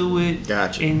done into it.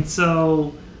 Gotcha. And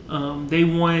so they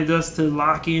wanted us to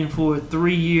lock in for a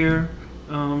 3-year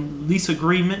lease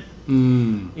agreement.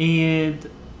 And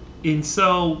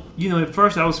so, at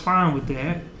first I was fine with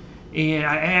that. And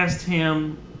I asked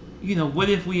him, what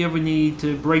if we ever need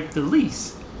to break the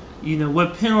lease?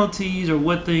 What penalties or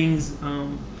what things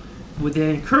would that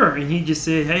incur? And he just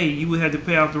said, hey, you would have to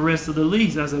pay off the rest of the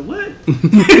lease. I said, what?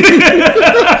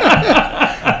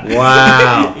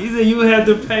 Wow. He said, you would have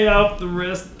to pay off the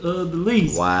rest of the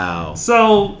lease. Wow.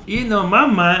 So, in my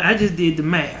mind, I just did the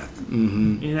math.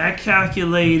 And I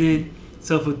calculated,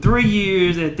 so for 3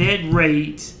 years at that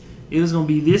rate, it was going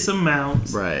to be this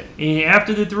amount. Right. And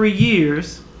after the 3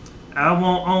 years, I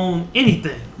won't own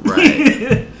anything.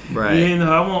 Right. Right.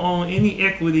 I won't own any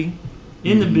equity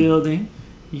in the building.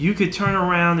 You could turn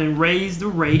around and raise the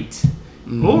rate,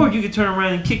 or you could turn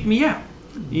around and kick me out.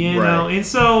 Right. And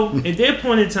so at that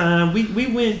point in time, we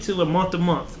went to a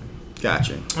month-to-month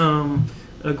Gotcha.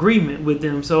 agreement with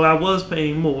them. So I was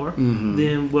paying more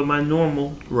than what my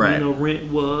normal rent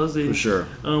was. And, for sure.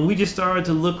 We just started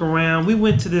to look around. We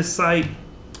went to this site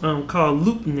called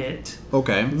LoopNet.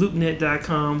 Okay.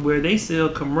 LoopNet.com, where they sell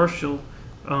commercial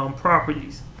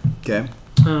properties. Okay.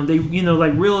 They,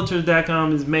 like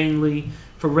Realtors.com is mainly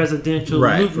for residential.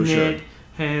 Right, LoopNet for sure.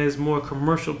 has more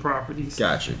commercial properties.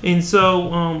 Gotcha. And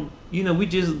so, we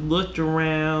just looked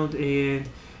around, and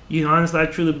honestly, I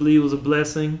truly believe it was a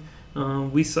blessing.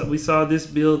 We saw this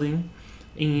building,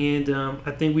 and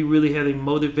I think we really had a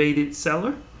motivated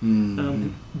seller.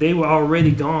 They were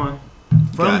already gone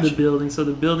from the building, so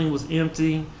the building was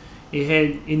empty.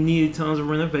 It needed tons of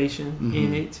renovation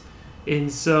in it,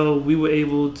 and so we were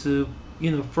able to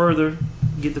further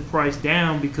get the price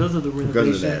down because of the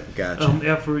renovation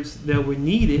efforts that were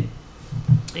needed.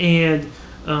 And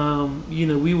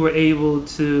we were able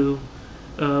to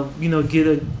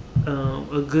get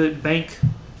a good bank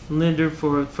lender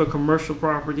for commercial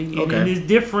property. Okay. And it's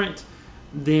different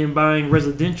than buying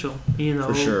residential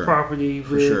For sure. property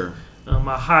with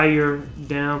a higher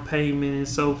down payment and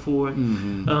so forth.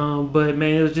 But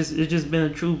man, it's just been a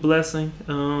true blessing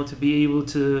to be able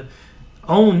to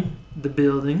own the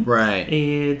building, right?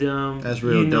 And that's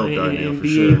real dope, Darnell, and for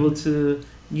be sure. able to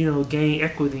gain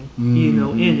equity,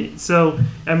 in it. So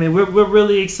I mean, we're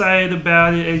really excited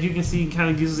about it. As you can see, it kind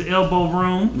of gives us elbow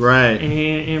room, right,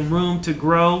 and room to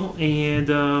grow. And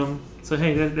so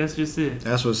hey, that's just it.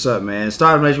 That's what's up, man.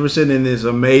 Startup Nation, we're sitting in this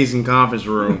amazing conference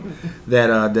room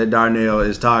that Darnell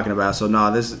is talking about. So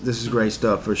this is great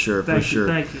stuff for sure. Thank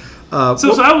you.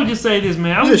 So I would just say this,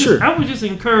 man. I would just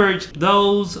encourage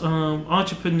those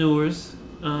entrepreneurs.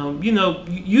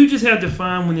 You just have to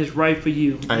find when it's right for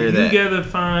you. I hear that. You gotta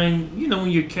find,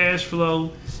 when your cash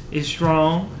flow is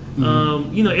strong.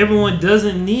 Everyone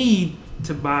doesn't need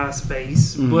to buy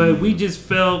space, but we just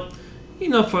felt,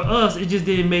 for us, it just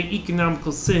didn't make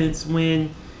economical sense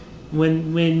when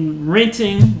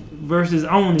renting versus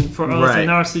owning for us in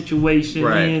our situation.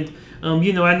 Right.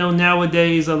 I know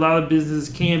nowadays a lot of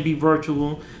businesses can be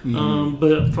virtual,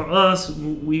 but for us,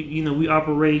 we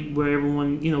operate where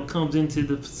everyone comes into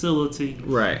the facility,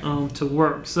 right, to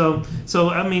work. So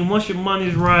I mean, once your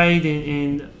money's right,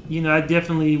 and I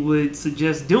definitely would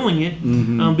suggest doing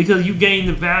it, because you gain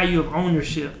the value of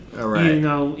ownership, all right,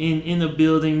 in the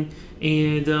building.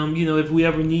 And, if we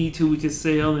ever need to, we can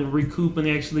sell and recoup and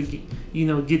actually,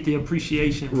 get the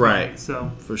appreciation from right. it.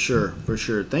 So, for sure.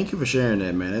 Thank you for sharing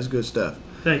that, man. That's good stuff.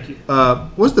 Thank you.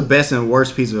 What's the best and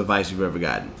worst piece of advice you've ever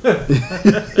gotten?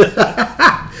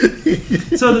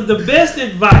 So, the best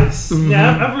advice,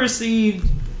 now, I've received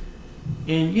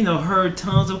and, heard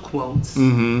tons of quotes.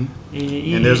 And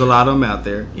there's a lot of them out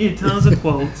there. Yeah, tons of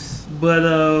quotes. But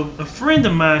a friend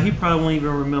of mine, he probably won't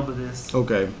even remember this.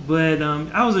 Okay. But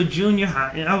I was in junior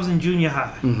high.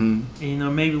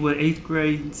 And, maybe 8th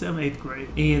grade, 7th, 8th grade.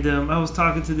 And I was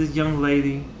talking to this young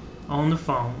lady on the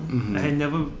phone. I had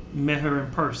never met her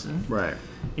in person. Right.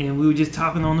 And we were just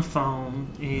talking on the phone.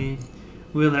 And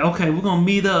we were like, okay, we're going to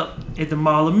meet up at the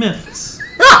Mall of Memphis.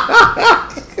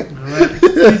 Alright.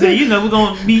 She said, we're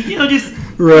going to meet, just...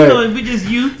 Right. We just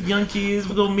young kids.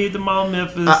 We're gonna meet at the Mall of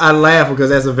Memphis. I laugh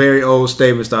because that's a very old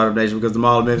statement, Startup Nation, because the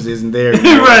Mall of Memphis isn't there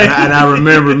anymore. Right. And I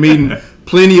remember meeting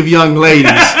plenty of young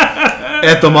ladies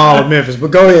at the Mall of Memphis.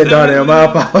 But go ahead, Darnell. My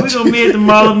apologies. We're gonna meet at the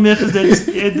Mall of Memphis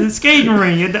at the skating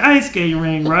ring, at the ice skating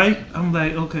ring, right? I'm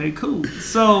like, okay, cool.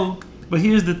 So, but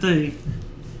here's the thing.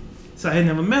 So I had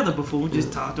never met her before. We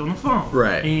just talked on the phone.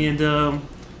 Right. And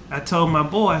I told my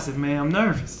boy, I said, man, I'm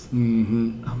nervous.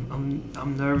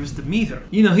 I'm nervous to meet her.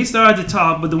 He started to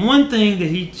talk, but the one thing that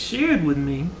he shared with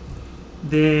me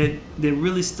that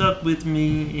really stuck with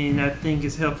me, and I think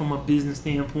is helpful from a business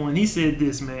standpoint, he said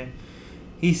this, man.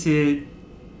 He said,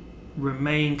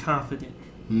 remain confident.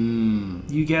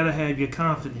 You got to have your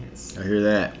confidence. I hear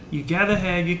that. You got to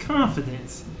have your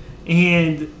confidence.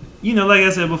 And, like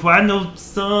I said before, I know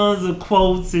tons of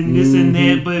quotes and this and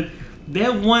that, but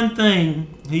that one thing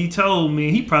he told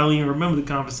me, he probably didn't remember the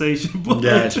conversation.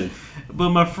 Gotcha.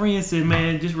 But my friend said,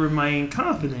 man, just remain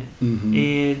confident.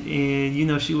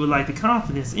 And she would like the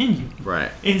confidence in you. Right.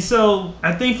 And so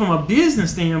I think from a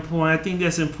business standpoint, I think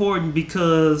that's important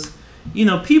because,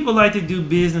 people like to do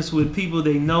business with people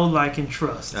they know, like, and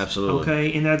trust. Absolutely.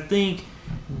 Okay? And I think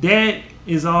that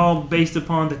is all based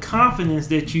upon the confidence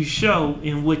that you show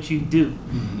in what you do.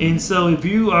 And so if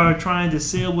you are trying to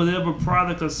sell whatever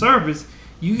product or service,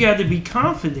 you got to be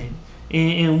confident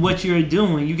in what you're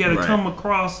doing. You got to come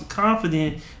across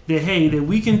confident that, hey, that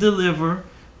we can deliver,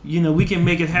 we can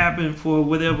make it happen for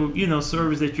whatever,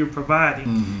 service that you're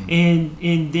providing.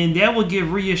 And then that will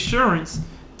give reassurance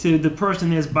to the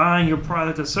person that's buying your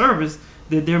product or service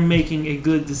that they're making a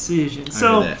good decision.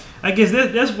 So I guess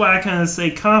that's why I kind of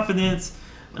say confidence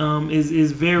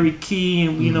is very key.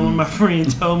 And when my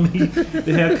friend told me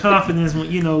to have confidence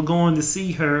when going to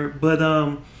see her, but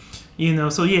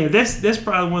so yeah, that's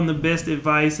probably one of the best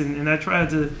advice. And I try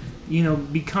to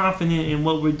be confident in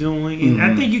what we're doing, and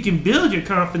I think you can build your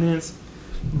confidence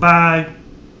by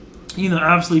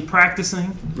obviously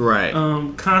practicing, right,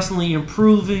 constantly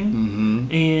improving,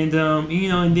 and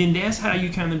and then that's how you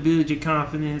kind of build your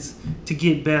confidence to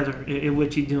get better at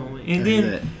what you're doing. And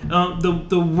then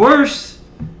the worst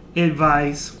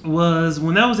advice was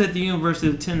when I was at the University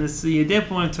of Tennessee. At that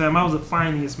point in time, I was a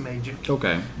finance major.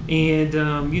 Okay. And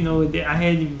I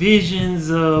had visions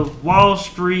of Wall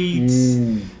Street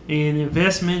and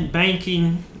investment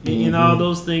banking and all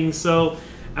those things. So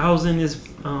I was in this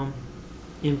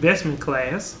investment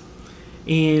class,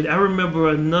 and I remember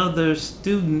another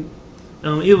student.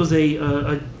 It was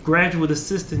a graduate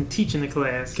assistant teaching the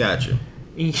class. Gotcha.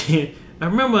 And I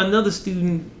remember another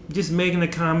student just making a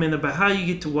comment about how you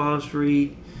get to Wall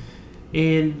Street,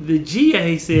 and the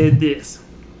GA said this.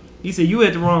 He said, "You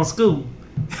at the wrong school."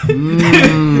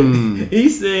 He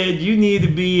said, "You need to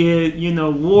be at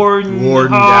Wharton,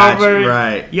 Harvard, gotcha.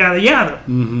 Right, yada yada."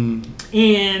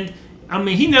 And I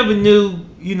mean, he never knew.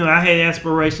 I had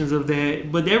aspirations of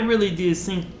that, but that really did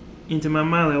sink into my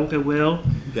mind. Like, okay, well,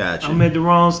 gotcha. I'm at the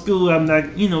wrong school. I'm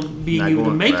not, being able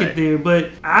to make it there. But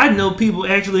I know people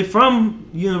actually from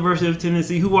University of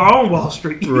Tennessee who are on Wall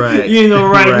Street, right?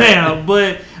 right now.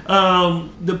 But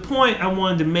the point I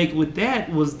wanted to make with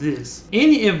that was this: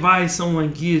 any advice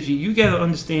someone gives you, you got to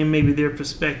understand maybe their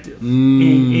perspective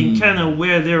and kind of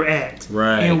where they're at,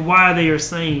 right, and why they are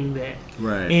saying that,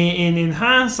 right. And in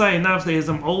hindsight, and obviously as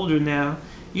I'm older now,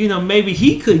 maybe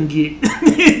he couldn't get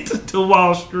to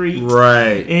Wall Street,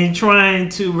 right, and trying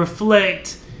to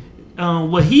reflect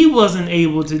what he wasn't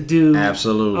able to do,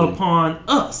 absolutely, upon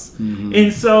us.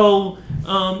 And so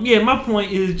my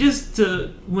point is just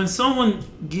when someone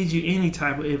gives you any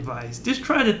type of advice, just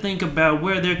try to think about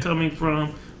where they're coming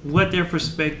from, what their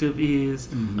perspective is,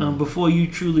 before you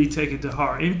truly take it to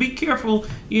heart. And be careful,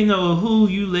 who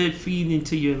you let feed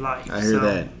into your life. I hear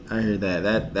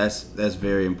that. That's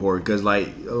very important, because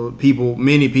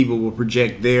many people will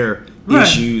project their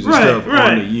issues and stuff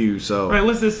onto you. So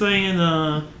what's this saying?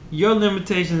 Your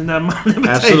limitations is not my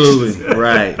limitations. Absolutely.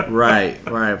 Right.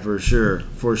 For sure.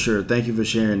 Thank you for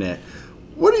sharing that.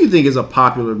 What do you think is a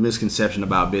popular misconception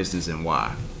about business, and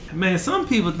why? Man, some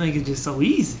people think it's just so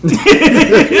easy. Right.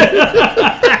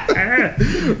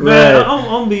 Man,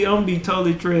 I'm gonna be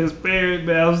totally transparent.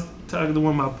 Man, I was talking to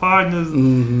one of my partners.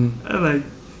 I was like,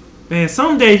 man,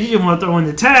 some days you just want to throw in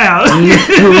the towel.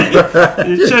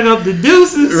 Just chuck up the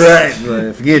deuces. Right.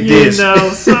 Forget this.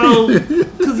 So,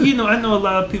 because, I know a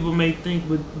lot of people may think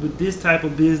with this type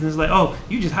of business, like, oh,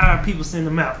 you just hire people, send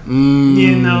them out.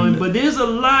 But there's a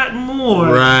lot more,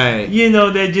 right?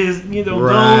 That just,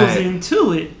 goes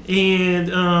into it.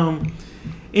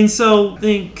 And so I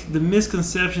think the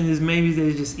misconception is maybe that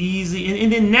it's just easy.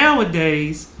 And then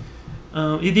nowadays,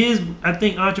 it is. I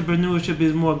think entrepreneurship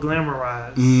is more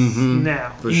glamorized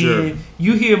now. For sure.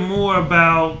 You hear more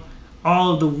about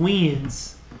all of the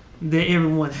wins that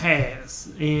everyone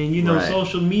has, and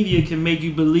social media can make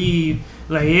you believe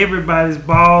like everybody's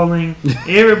balling,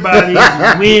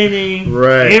 everybody's winning,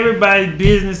 everybody's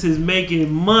business is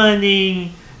making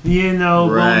money. But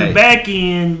on the back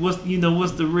end, what's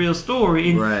the real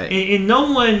story? And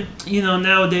no one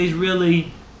nowadays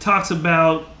really talks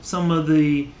about some of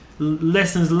the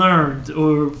lessons learned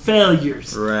or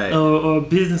failures, or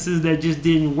businesses that just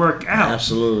didn't work out.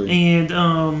 Absolutely.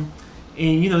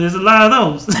 And there's a lot of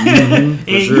those. And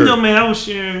sure. Man, I was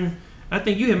sharing. I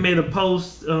think you had made a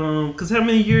post. Because how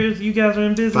many years you guys are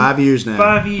in business? 5 years now.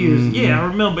 5 years. Yeah, I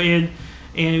remember. And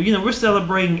we're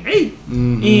celebrating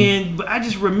 8. But I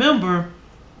just remember.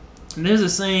 There's a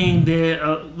saying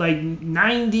that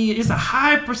 90, it's a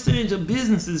high percentage of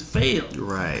businesses fail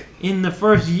in the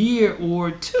first year or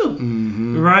two,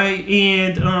 right?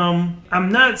 And I'm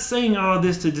not saying all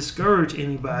this to discourage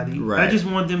anybody. I just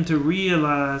want them to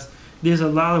realize there's a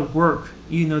lot of work,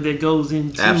 that goes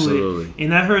into it.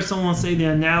 And I heard someone say the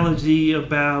analogy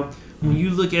about when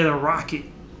you look at a rocket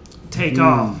take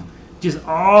off, just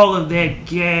all of that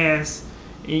gas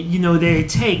that it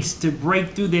takes to break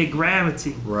through that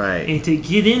gravity, and to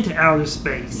get into outer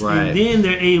space, and then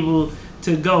they're able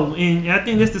to go. And I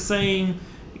think that's the same,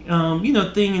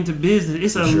 thing into business.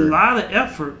 It's a lot of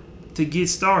effort to get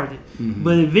started,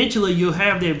 but eventually you'll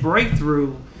have that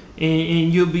breakthrough,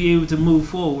 and you'll be able to move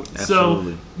forward.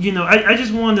 Absolutely. So, I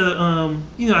just want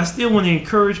to, I still want to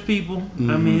encourage people.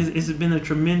 I mean, it's been a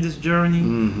tremendous journey,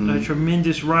 a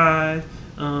tremendous ride.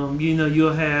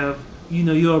 You'll have.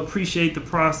 You'll appreciate the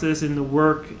process and the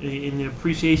work and the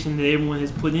appreciation that everyone has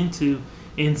put into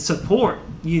and support,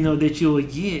 that you'll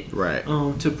get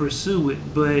to pursue it.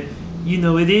 But,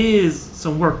 it is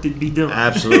some work to be done.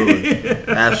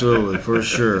 Absolutely. For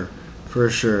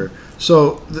sure.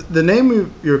 So the name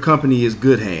of your company is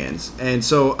Good Hands. And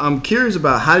so I'm curious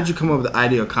about how did you come up with the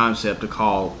idea or concept to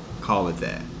call it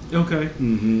that? Okay.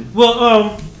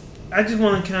 Well, I just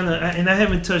want to kind of, and I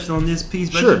haven't touched on this piece,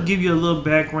 but I'll just give you a little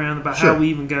background about how we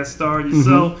even got started.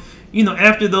 So,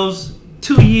 after those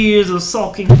 2 years of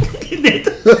sulking, the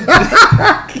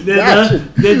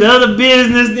other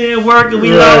business didn't work and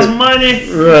we lost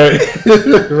money.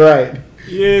 Right.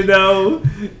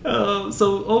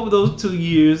 So over those 2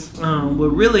 years, what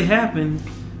really happened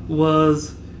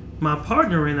was my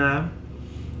partner and I,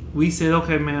 we said,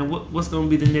 okay, man, what's going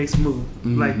to be the next move?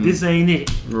 Like, this ain't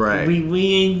it.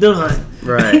 We ain't done.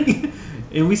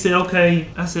 And we said, okay.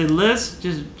 I said, let's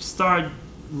just start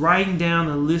writing down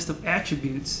a list of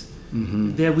attributes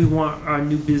that we want our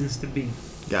new business to be.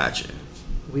 Gotcha.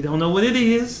 We don't know what it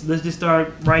is. Let's just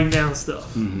start writing down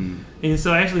stuff. And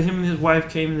so actually him and his wife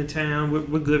came into town.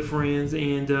 We're good friends.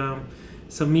 And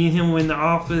so me and him were in the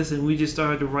office and we just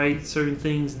started to write certain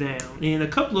things down. And a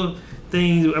couple of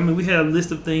things, we had a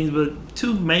list of things, but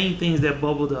 2 main things that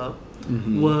bubbled up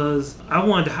was I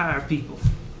wanted to hire people.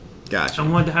 Gotcha. I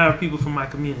wanted to hire people from my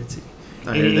community.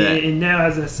 I hear that. And now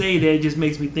as I say that, it just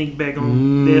makes me think back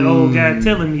on that old guy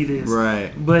telling me this.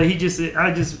 But he just said,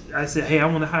 I said, hey, I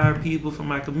want to hire people from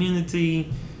my community,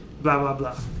 blah, blah,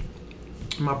 blah.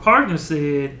 My partner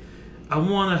said, I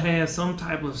want to have some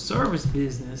type of service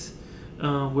business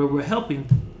where we're helping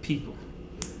people.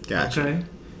 Gotcha. Okay?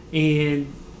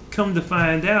 And come to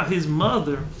find out, his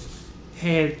mother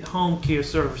had home care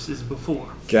services before.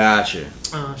 Gotcha.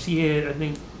 She had, I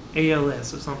think,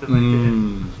 ALS or something like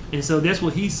that. And so that's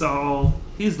what he saw all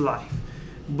his life.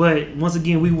 but once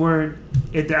again, we weren't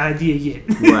at the idea yet.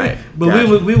 Right. But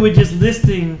Gotcha. we were just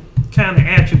listing kind of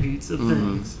attributes of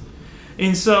things.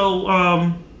 And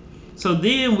so so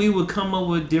then we would come up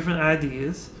with different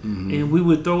ideas, and we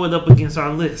would throw it up against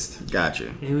our list. Gotcha.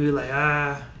 And we were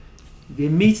like, it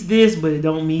meets this, but it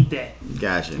don't meet that.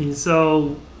 Gotcha. And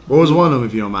so, What was one of them,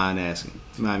 if you don't mind asking?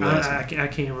 I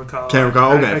can't recall. Can't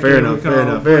recall. Okay, fair enough.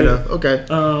 Okay.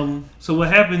 So what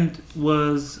happened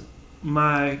was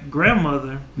my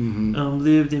grandmother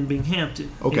lived in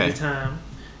Binghamton at the time,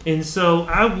 and so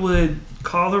I would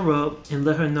call her up and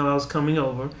let her know I was coming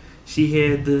over. She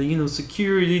had the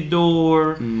security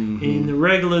door and the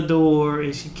regular door,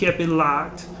 and she kept it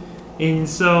locked. And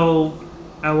so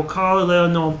I would call her, let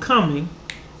her know I'm coming,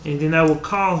 and then I would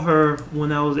call her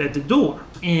when I was at the door.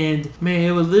 And man,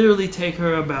 it would literally take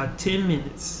her about 10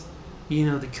 minutes,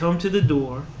 to come to the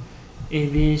door.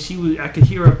 And then I could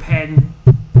hear her patting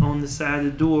on the side of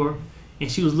the door,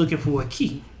 and she was looking for a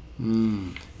key.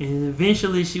 And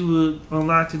eventually she would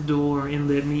unlock the door and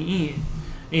let me in.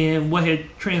 And what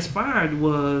had transpired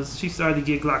was she started to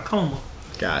get glaucoma.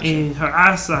 Gotcha. And her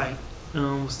eyesight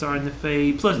was starting to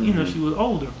fade. Plus, she was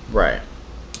older. Right.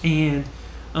 And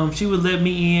she would let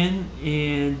me in,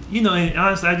 and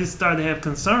honestly, I just started to have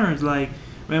concerns like,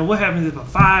 man, what happens if a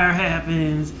fire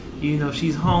happens?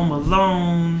 She's home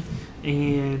alone,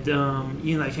 and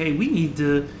like, hey, we need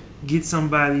to get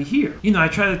somebody here. I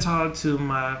tried to talk to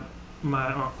my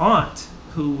aunt,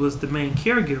 who was the main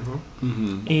caregiver,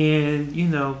 and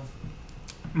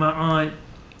my aunt,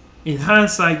 in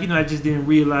hindsight, I just didn't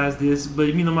realize this,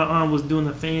 but my aunt was doing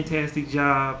a fantastic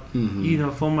job,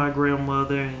 for my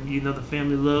grandmother, and the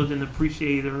family loved and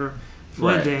appreciated her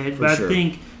for that. But I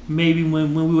think maybe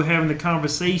when we were having the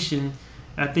conversation,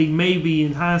 I think maybe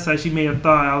in hindsight she may have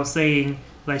thought I was saying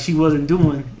like she wasn't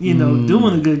doing,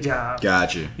 doing a good job.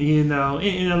 Gotcha. And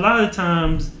a lot of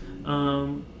times,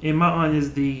 and my aunt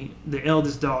is the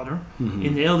eldest daughter,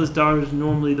 and the eldest daughter is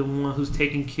normally the one who's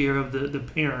taking care of the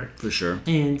parent. For sure.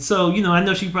 And so, I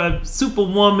know she's probably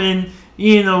superwoman,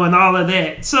 and all of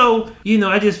that. So,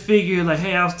 I just figured like,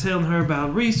 hey, I was telling her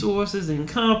about resources and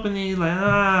companies, like,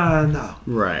 no.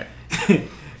 Right.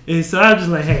 And so I was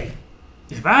just like, hey,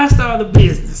 if I start a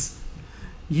business,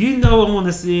 I want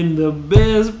to send the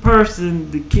best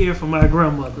person to care for my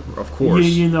grandmother. Of course.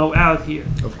 Out here.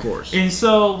 Of course. And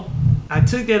so I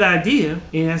took that idea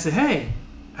and I said, hey,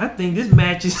 I think this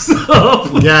matches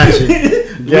up with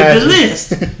the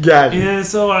list. Gotcha. And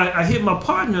so I hit my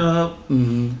partner up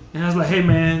and I was like, hey,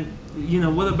 man,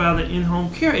 what about an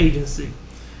in-home care agency?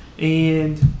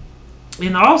 And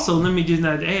also, let me just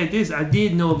not add this, I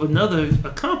did know of a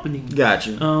company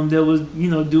Gotcha. that was,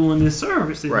 doing this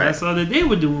service. And I saw that they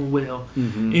were doing well.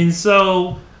 And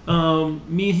so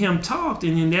me and him talked,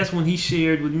 and then that's when he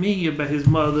shared with me about his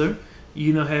mother,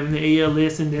 having the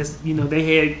ALS, and that's,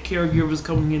 they had caregivers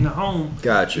coming in the home,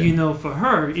 Gotcha. For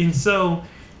her. And so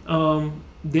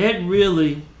that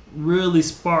really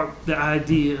sparked the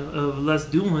idea of us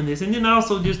doing this. And then I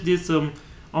also just did some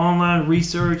online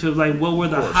research of like what were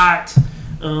the hot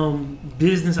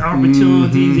business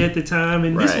opportunities at the time,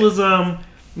 and this was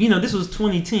this was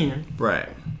 2010, right,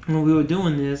 when we were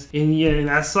doing this, and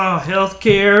I saw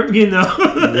healthcare,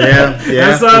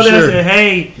 I saw that, said,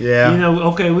 hey,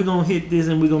 okay, we're gonna hit this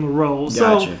and we're gonna roll.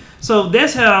 Gotcha. So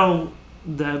that's how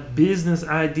the business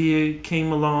idea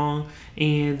came along.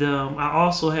 And I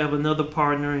also have another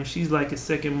partner, and she's like a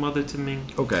second mother to me.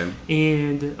 Okay.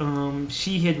 And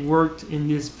she had worked in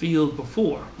this field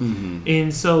before.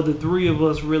 And so the three of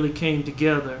us really came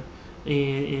together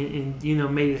and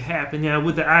made it happen. Now,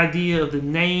 with the idea of the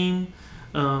name,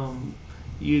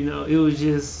 it was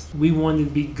just, we wanted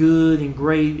to be good and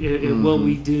great at what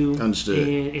we do. Understood.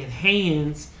 And at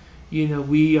Hands,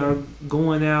 we are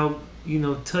going out,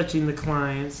 touching the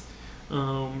clients,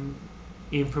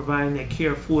 in providing that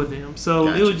care for them. So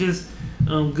it was just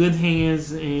good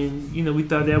hands, and we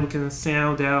thought that we can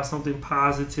sound out something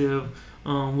positive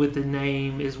with the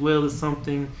name, as well as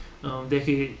something that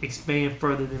could expand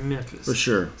further than Memphis. For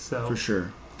sure. So for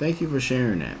sure. Thank you for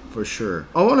sharing that. For sure.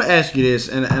 I want to ask you this,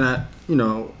 and I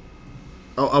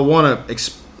I want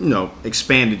to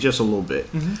expand it just a little bit.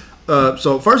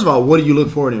 So first of all, what do you look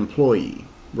for in an employee,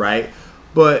 right?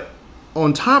 But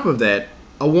on top of that,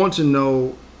 I want to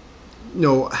know,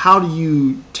 how do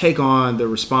you take on the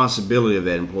responsibility of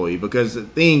that employee? Because the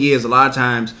thing is, a lot of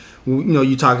times,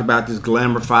 you talked about this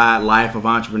glamorified life of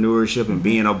entrepreneurship and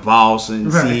being a boss and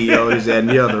CEO, this, that, and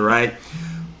the other, right?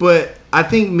 But I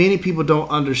think many people don't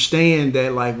understand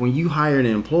that, like, when you hire an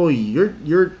employee,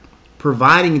 you're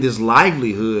providing this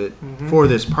livelihood for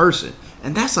this person.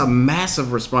 And that's a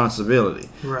massive responsibility.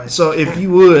 Right. So if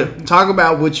you would talk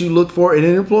about what you look for in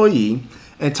an employee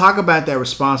and talk about that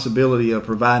responsibility of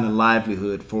providing a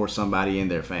livelihood for somebody in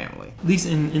their family. At least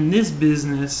in this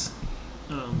business,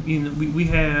 we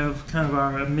have kind of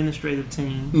our administrative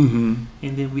team,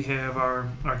 and then we have our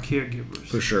caregivers.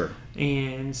 For sure.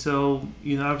 And so,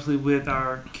 obviously with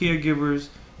our caregivers,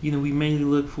 we mainly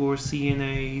look for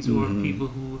CNAs or people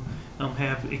who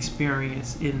have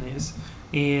experience in this.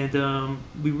 And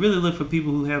we really look for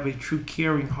people who have a true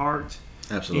caring heart.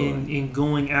 Absolutely. In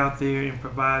going out there and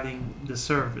providing the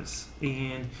service.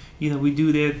 And, we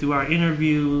do that through our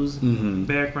interviews,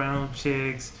 background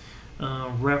checks,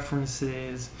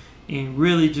 references, and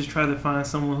really just try to find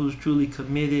someone who's truly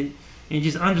committed and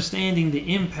just understanding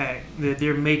the impact that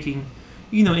they're making,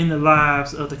 in the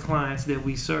lives of the clients that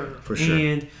we serve. For sure.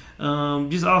 And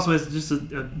just also as just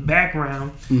a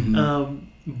background,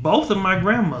 both of my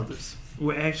grandmothers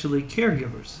were actually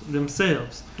caregivers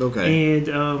themselves. Okay.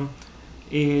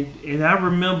 And I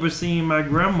remember seeing my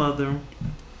grandmother.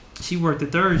 She worked the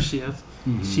third shift.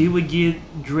 She would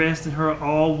get dressed in her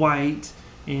all white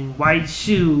and white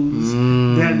shoes.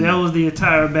 That was the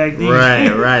attire back then.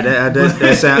 Right.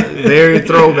 That sounds very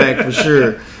throwback for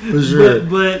sure.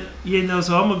 But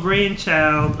so I'm a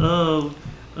grandchild of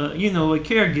a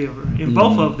caregiver, and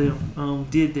both of them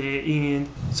did that, and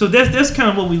so that's kind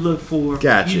of what we look for.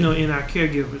 Gotcha. In our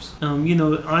caregivers.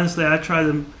 Honestly, I try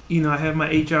to I have my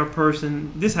HR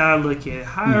person. This is how I look at it: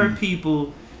 hire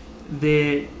people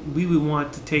that we would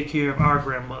want to take care of our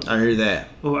grandmother. I hear that.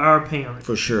 Or our parents.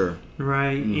 For sure.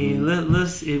 Right, and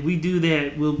let's if we do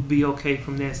that, we'll be okay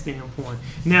from that standpoint.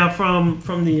 Now,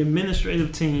 from the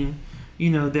administrative team,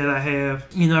 that I have,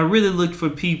 I really look for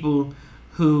people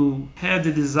who have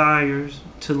the desires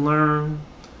to learn,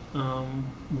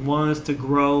 want us to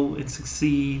grow and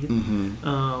succeed.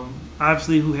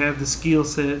 Obviously, who have the skill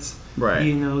sets, right?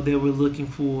 That we're looking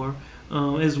for,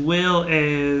 as well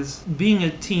as being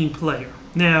a team player.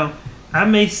 Now, I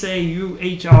may say you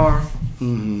HR,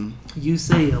 you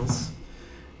sales,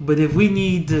 but if we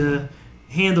need to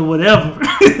handle whatever,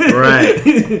 right?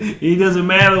 It doesn't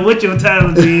matter what your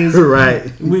title is,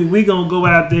 right? We gonna go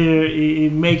out there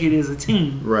and make it as a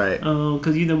team, right?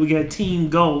 Because we got team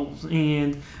goals,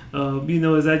 and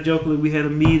as I jokingly, we had a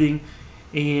meeting.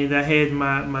 And I had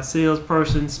my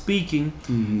salesperson speaking.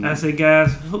 I said,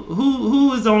 guys,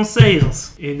 who is on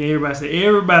sales? And everybody said,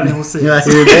 everybody on sales.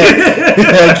 I hear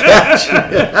that.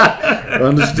 Gotcha.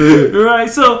 Understood. Right.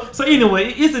 So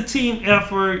anyway, it's a team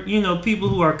effort. People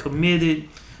who are committed,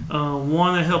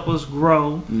 want to help us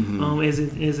grow.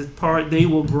 As a part, they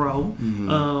will grow.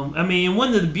 And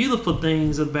one of the beautiful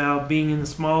things about being in a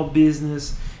small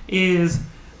business is,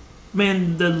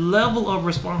 man, the level of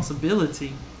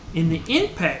responsibility and the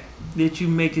impact that you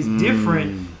make is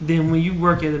different than when you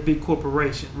work at a big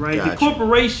corporation, right? Gotcha. The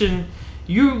corporation,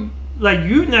 you're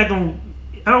not gonna.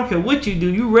 I don't care what you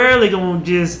do. You rarely gonna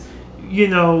just,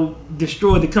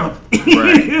 destroy the company.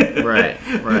 Right.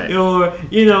 Or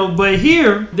but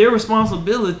here their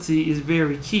responsibility is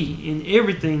very key in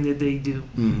everything that they do.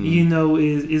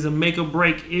 Is a make or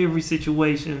break every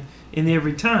situation and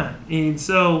every time, and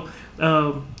so.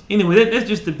 Anyway, that's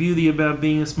just the beauty about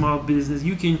being a small business.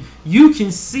 You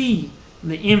can see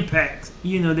the impact,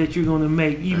 that you're going to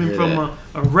make, even from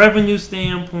a revenue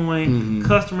standpoint,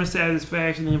 customer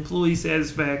satisfaction, employee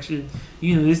satisfaction.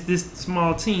 It's this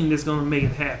small team that's going to make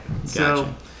it happen. Gotcha.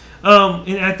 So,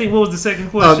 and I think, what was the second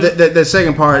question? The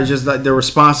second part is just like the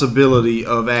responsibility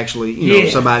of actually,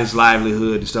 somebody's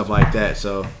livelihood and stuff like that.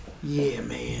 So, yeah,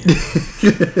 man.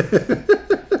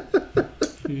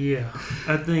 Yeah,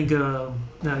 I think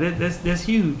that's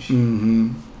huge,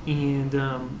 and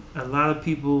a lot of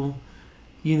people,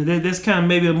 that's kind of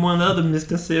maybe one of the other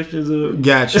misconceptions of.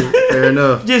 Gotcha. Fair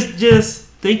enough. Just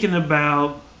thinking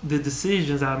about the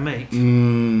decisions I make,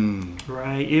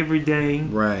 right, every day,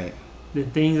 right. The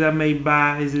things I may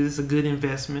buy, is this a good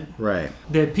investment, right?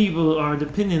 That people are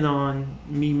depending on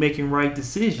me making right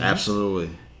decisions.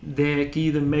 Absolutely. That can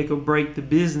either make or break the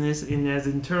business, and as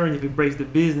in turn, if it breaks the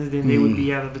business, then they would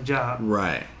be out of a job.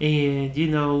 Right. And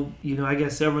I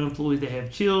got several employees that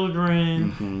have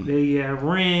children, they have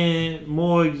rent,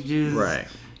 mortgages, right,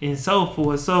 and so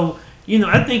forth. So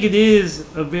I think it is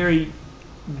a very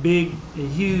big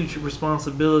and huge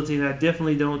responsibility, and I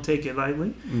definitely don't take it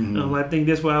lightly. I think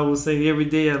that's why I was saying every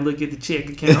day I look at the check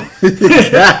account.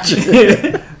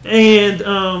 Gotcha. And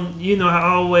I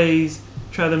always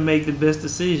try to make the best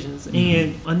decisions.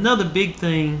 And another big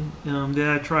thing that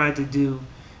I try to do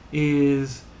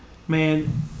is, man,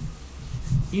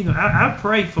 I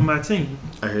pray for my team.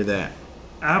 I hear that.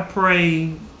 I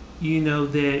pray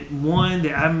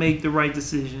that I make the right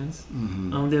decisions,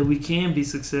 that we can be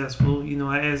successful.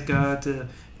 I ask God to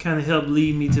kind of help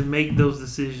lead me to make those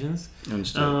decisions.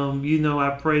 Understood. I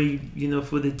pray,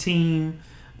 for the team,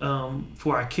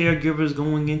 for our caregivers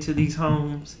going into these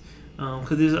homes,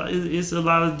 because it's a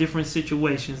lot of different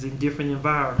situations in different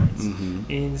environments,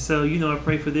 and so I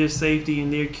pray for their safety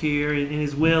and their care, and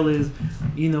as well as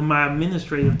my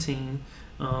administrative team,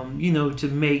 to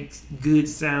make good,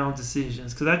 sound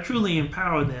decisions, because I truly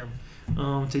empower them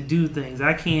to do things.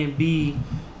 I can't be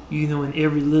in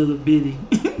every little bitty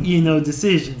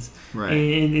decisions, right?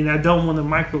 And I don't want to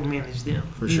micromanage them,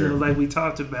 for sure, like we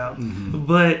talked about.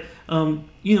 But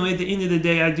at the end of the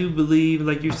day, I do believe,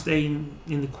 like you're stating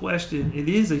in the question, it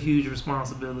is a huge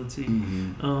responsibility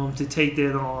to take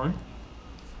that on,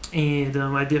 and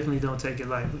I definitely don't take it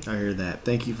lightly. I hear that.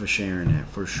 Thank you for sharing that.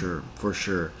 For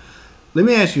sure. Let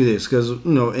me ask you this, because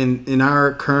in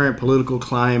our current political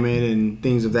climate and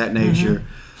things of that nature,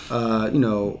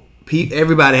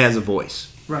 everybody has a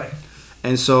voice, right?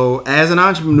 And so, as an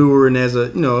entrepreneur and as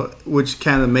which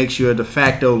kind of makes you a de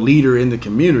facto leader in the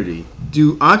community,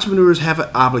 do entrepreneurs have an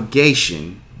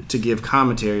obligation to give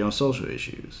commentary on social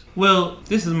issues? Well,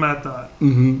 this is my thought.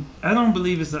 I don't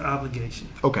believe it's an obligation.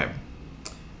 Okay.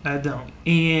 I don't.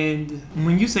 And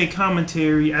when you say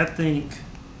commentary, I think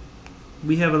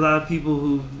we have a lot of people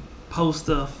who post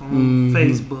stuff on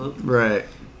Facebook, right?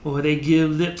 Or they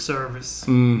give lip service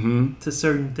to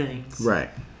certain things, right?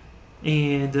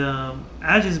 And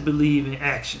I just believe in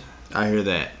action. I hear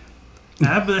that.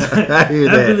 I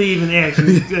believe in action.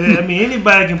 I mean,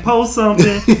 anybody can post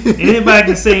something, anybody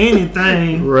can say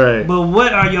anything, right? But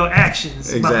what are your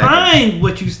actions behind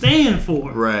what you stand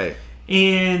for, right?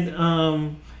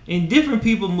 And different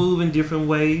people move in different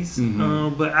ways,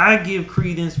 but I give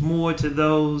credence more to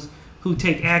those who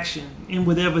take action in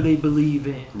whatever they believe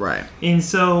in. Right. And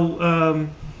so,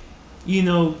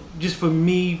 just for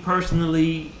me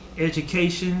personally,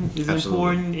 education is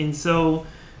important. And so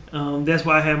that's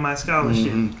why I have my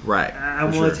scholarship. Right. I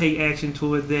want to take action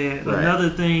toward that. Right. Another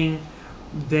thing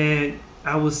that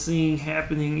I was seeing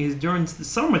happening is during the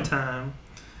summertime,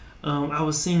 I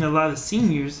was seeing a lot of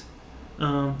seniors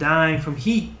dying from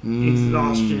heat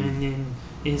exhaustion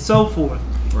and so forth.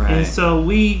 Right. And so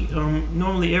we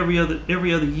normally every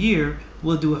other year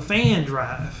we'll do a fan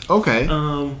drive. Okay.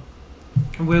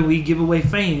 Where we give away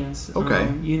fans. Okay.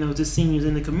 To seniors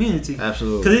in the community.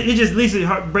 Absolutely. Because it just at least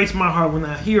it breaks my heart when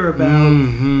I hear about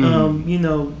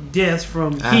deaths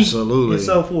from heat and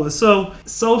so forth. So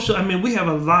social. I mean, we have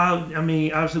a lot.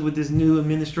 Obviously with this new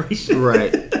administration.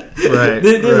 Right. Right.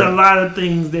 There's a lot of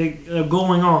things that are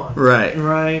going on. Right.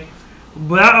 Right.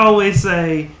 But I always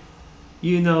say,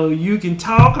 you can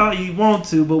talk all you want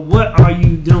to, but what are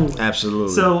you doing?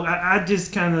 Absolutely. So I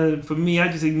just kind of, for me, I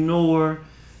just ignore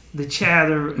the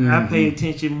chatter. I pay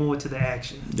attention more to the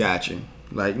action. Gotcha.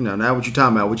 Like, now what you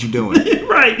talking about? What you doing?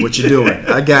 Right. What you doing?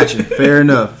 I got you. Fair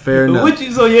enough.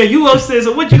 You upset.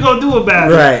 So what you gonna do about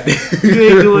it? Right. You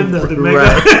ain't doing nothing, man.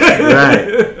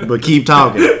 Right. But keep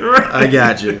talking. Right. I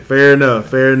got you. Fair enough.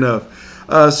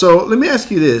 So let me ask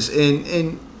you this: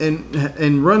 in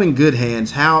running good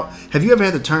hands, how have you ever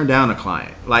had to turn down a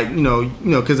client? Like,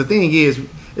 because the thing is,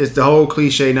 it's the whole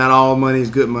cliche: not all money is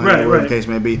good money, or whatever the case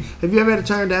may be. Have you ever had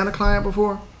to turn down a client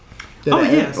before?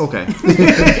 Yes. Okay.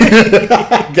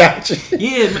 Gotcha.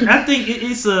 Yeah, I think it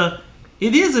is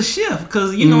a shift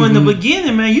because in the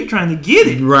beginning, man, you trying to get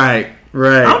it. Right.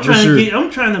 I'm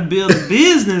trying to build a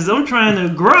business. I'm trying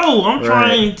to grow. I'm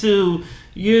trying to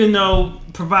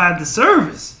provide the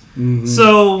service.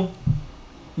 So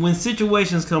when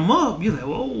situations come up, you're like,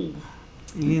 whoa,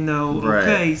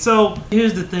 okay. So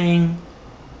here's the thing.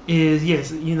 Is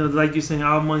yes, like you're saying,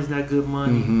 all money's not good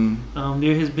money.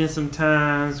 There has been some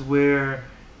times where,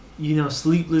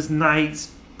 sleepless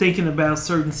nights thinking about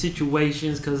certain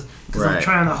situations because I'm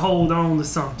trying to hold on to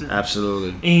something.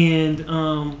 Absolutely. And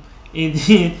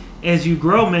then as you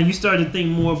grow, man, you start to think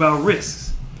more about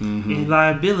risks and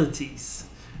liabilities,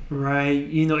 right?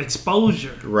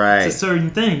 Exposure to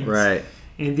certain things, right?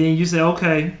 And then you say,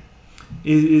 okay,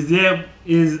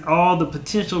 is all the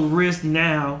potential risk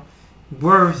now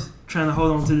worth trying to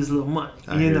hold on to this little money?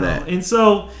 I hear that. And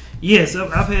so, yes,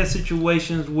 I've had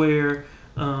situations where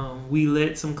we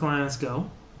let some clients go,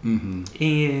 and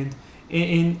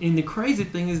the crazy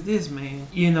thing is this, man.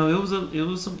 It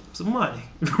was some money,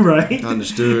 right?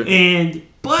 Understood.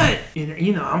 But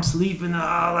I'm sleeping,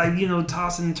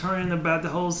 tossing and turning about the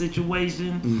whole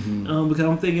situation because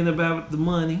I'm thinking about the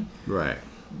money, right?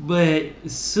 But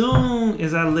as soon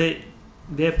as I let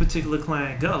that particular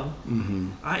client go,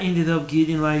 I ended up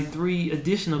getting like 3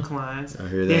 additional clients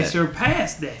that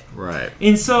surpassed that. Right.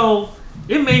 And so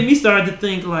it made me start to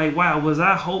think like, wow, was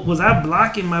I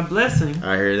blocking my blessing?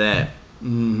 I hear that.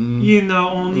 You know,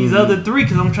 on these other 3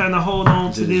 because I'm trying to hold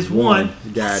on to this one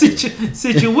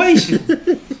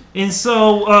situation. And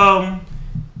so,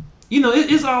 you know,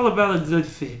 it's all about a good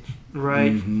fit,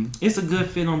 right? It's a good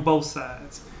fit on both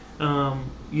sides.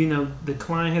 You know, the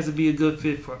client has to be a good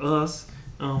fit for us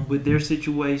with their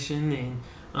situation, and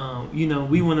you know,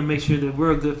 we want to make sure that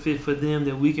we're a good fit for them,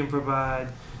 that we can provide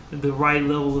the right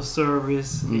level of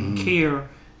service and care,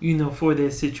 you know, for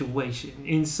their situation.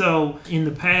 And so, in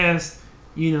the past,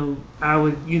 you know, I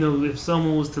would, you know, if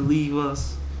someone was to leave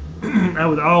us, I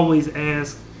would always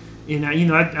ask, and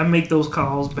I make those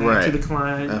calls back to the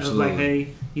client. Absolutely. Of like,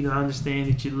 hey, you know, I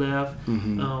understand that you left.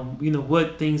 You know,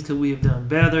 what things could we have done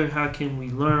better? How can we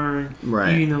learn?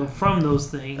 You know, from those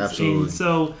things. Absolutely. And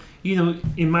so, you know,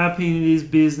 in my opinion, it is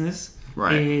business.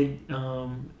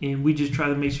 And we just try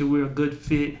to make sure we're a good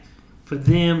fit for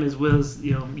them as well as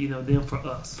you know them for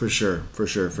us. For sure.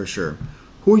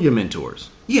 Who are your mentors?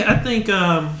 Yeah, I think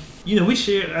you know,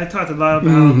 I talked a lot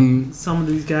about some of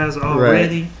these guys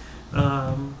already.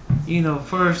 You know,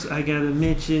 first I gotta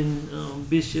mention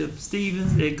Bishop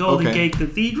Stevens at Golden Gate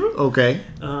Cathedral. Okay.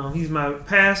 He's my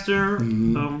pastor.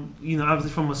 You know,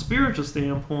 obviously from a spiritual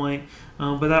standpoint,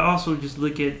 but I also just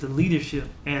look at the leadership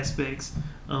aspects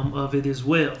of it as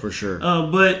well. For sure.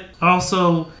 But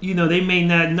also, you know, they may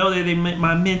not know that they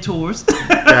my mentors.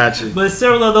 Gotcha. But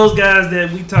several of those guys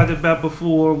that we talked about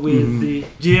before with the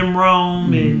Jim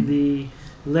Rome and the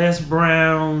Les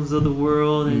Browns of the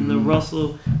world and the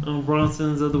Russell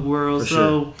Brunsons of the world.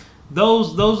 So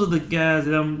those are the guys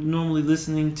that I'm normally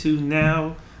listening to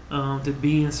now to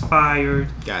be inspired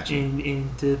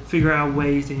and to figure out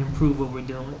ways to improve what we're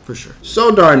doing. For sure.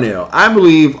 So Darnell, I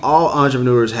believe all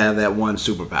entrepreneurs have that one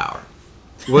superpower.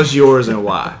 What's yours and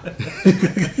why?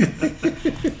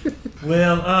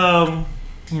 Well,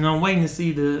 you know, I'm waiting to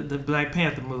see the Black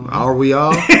Panther movie. Are we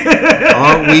all?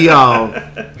 Aren't we all?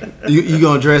 You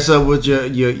gonna dress up with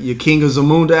your King of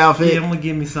Zamunda outfit? Yeah, I'm gonna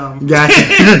give me something. Gotcha.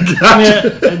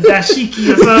 A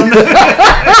dashiki or something.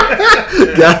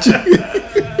 Gotcha.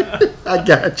 I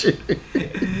got you.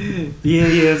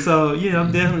 Yeah. So, you know,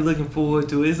 I'm definitely looking forward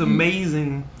to it. It's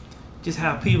amazing just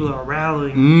how people are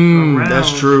rallying around.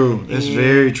 That's true. That's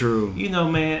very true. You know,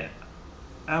 man,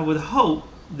 I would hope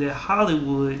that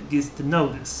Hollywood gets to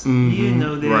notice. You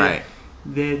know, that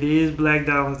there is black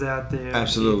dollars out there.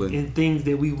 Absolutely. And things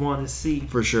that we want to see.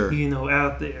 For sure. You know,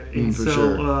 out there. And for so,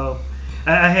 sure.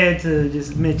 I had to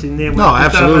just mention that. No,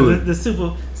 absolutely. The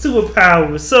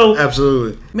superpowers. So,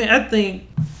 absolutely. Man, I think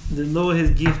the Lord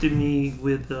has gifted me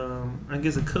with, I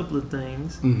guess, a couple of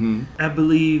things. I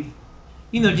believe,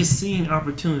 you know, just seeing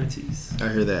opportunities. I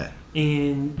hear that.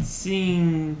 And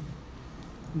seeing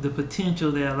the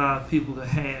potential that a lot of people could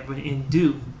have and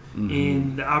do,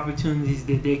 and the opportunities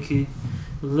that they could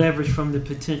leverage from the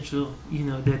potential, you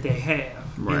know, that they have.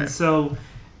 And so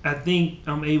I think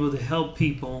I'm able to help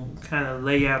people kind of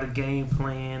lay out a game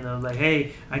plan of like,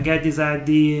 hey, I got this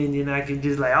idea, and then I can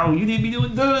just like, oh, you need to be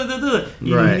doing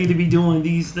you need to be doing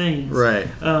these things.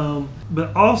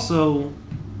 But also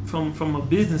from a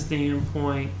business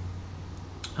standpoint,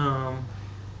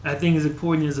 I think it's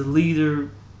important as a leader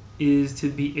is to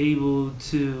be able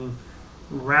to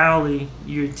rally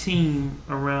your team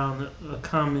around a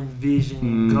common vision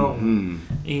and goal.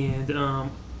 And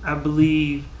I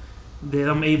believe that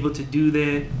I'm able to do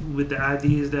that with the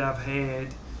ideas that I've had,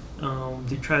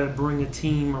 to try to bring a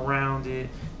team around it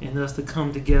and us to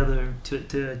come together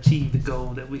to achieve the goal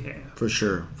that we have. For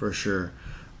sure.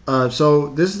 So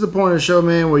this is the point of the show,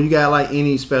 man, where you got like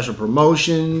any special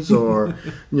promotions or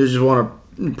you just want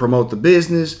to promote the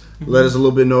business. Let us a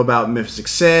little bit know about Memphis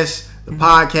Success, the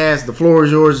podcast. The floor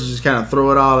is yours. Just kind of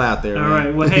throw it all out there. All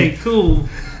right. Well, hey, cool.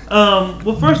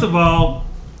 Well, first of all,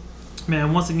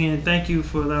 man, once again, thank you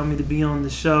for allowing me to be on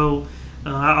the show.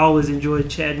 I always enjoy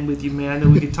chatting with you, man. I know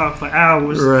we could talk for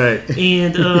hours.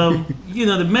 And, you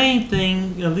know, the main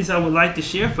thing, at least I would like to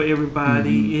share for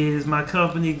everybody, is my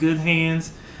company, Good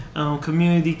Hands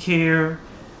Community Care.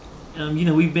 You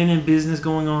know, we've been in business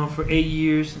going on for 8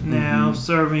 years now,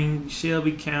 serving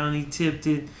Shelby County,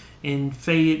 Tipton, and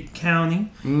Fayette County.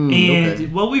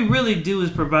 And what we really do is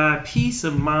provide peace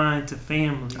of mind to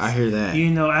families. I hear that.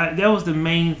 You know, that was the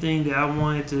main thing that I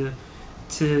wanted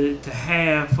to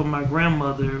have for my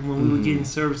grandmother when we were getting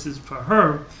services for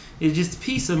her, is just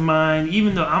peace of mind,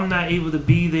 even though I'm not able to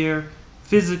be there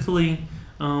physically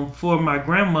for my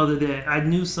grandmother, that I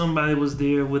knew somebody was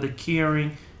there with a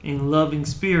caring and loving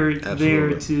spirit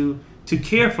there to to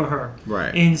care for her.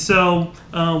 Right. And so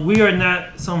we are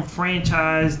not some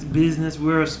franchised business.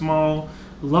 We're a small,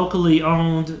 locally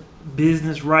owned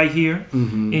business right here.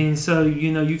 Mm-hmm. And so,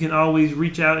 you can always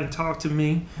reach out and talk to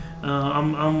me.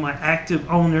 I'm an active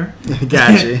owner.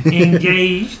 Gotcha.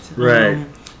 Engaged. Right.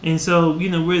 And so,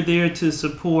 we're there to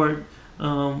support.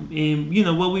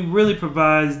 And, what we really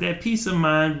provide is that peace of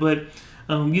mind. But,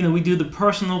 we do the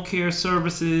personal care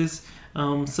services,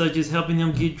 such as helping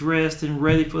them get dressed and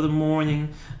ready for the morning,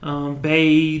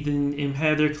 bathe and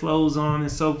have their clothes on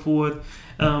and so forth,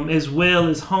 as well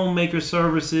as homemaker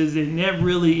services. And that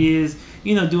really is,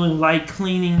 doing light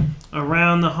cleaning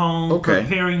around the home,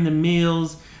 preparing the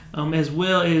meals, as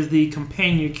well as the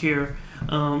companion care,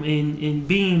 and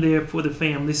being there for the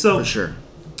family. So for sure.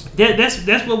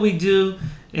 That's what we do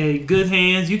at Good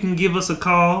Hands. You can give us a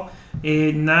call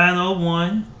at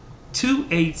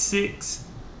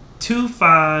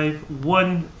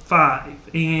 901-286-2515.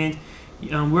 And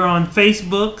we're on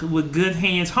Facebook with Good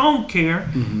Hands Home Care,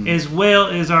 as well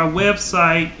as our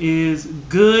website is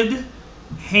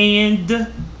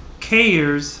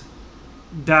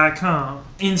goodhandcares.com.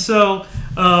 And so,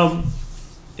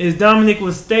 as Dominic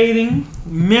was stating,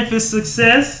 Memphis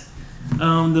Success,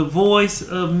 the voice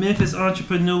of Memphis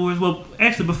entrepreneurs. Well,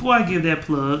 actually, before I give that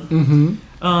plug,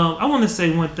 I want to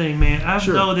say one thing, man. I've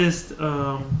noticed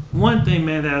one thing,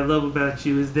 man, that I love about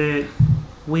you is that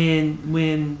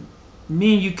when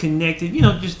me and you connected,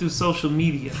 just through social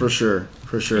media. For sure.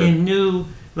 And knew,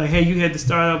 like, hey, you had the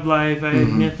Startup Life, I had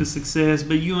Memphis Success,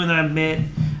 but you and I met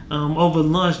over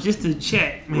lunch just to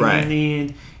chat, man. Right.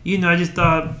 And, I just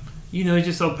thought, it's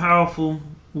just so powerful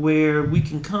where we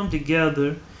can come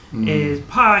together as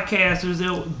podcasters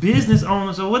or business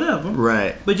owners or whatever.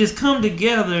 Right. But just come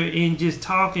together and just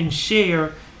talk and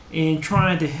share and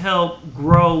trying to help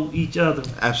grow each other.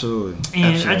 Absolutely.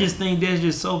 And I just think that's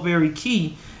just so very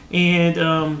key. And,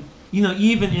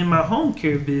 even in my home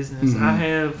care business, I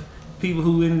have people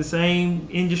who in the same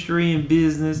industry and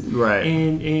business. Right.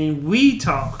 And we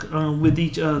talk with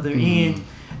each other. And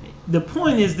the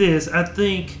point is this, I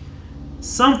think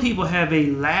some people have a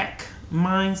lack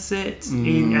mindset,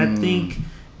 and I think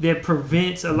that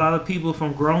prevents a lot of people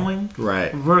from growing,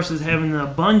 right? Versus having an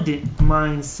abundant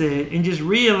mindset and just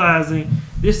realizing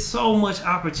there's so much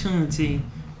opportunity,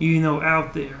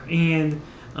 out there. And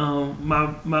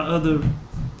my other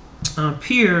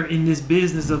peer in this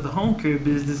business of the home care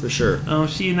business, for sure,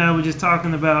 she and I were just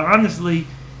talking about, honestly,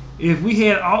 if we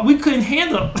had all, we couldn't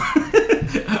handle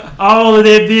all of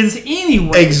that business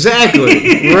anyway.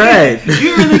 Exactly. Right.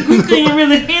 We couldn't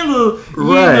really handle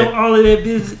all of that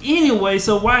business anyway.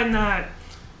 So why not,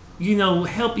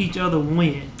 help each other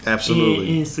win?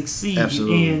 Absolutely. And succeed.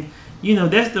 Absolutely. And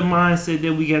that's the mindset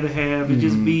that we got to have, and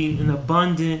just be an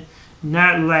abundant,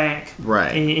 not lack,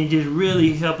 right? And just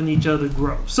really helping each other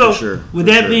grow. So with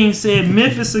that being said,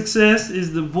 Memphis Success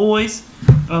is the voice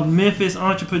of Memphis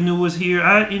entrepreneurs here.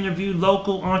 I interview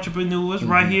local entrepreneurs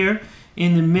right here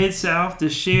in the Mid-South to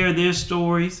share their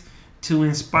stories, to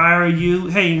inspire you.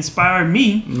 Hey, inspire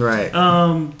me, right?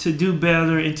 To do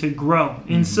better and to grow.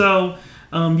 And so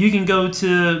you can go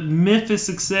to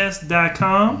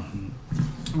memphissuccess.com.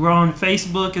 We're on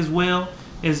Facebook as well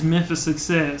as Memphis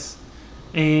Success.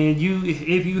 And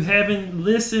if you haven't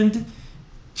listened,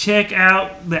 check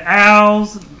out the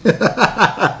Owls,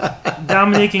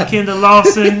 Dominic and Kendall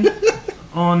Lawson,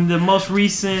 on the most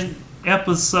recent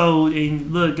episode.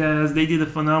 And look, guys, they did a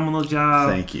phenomenal job.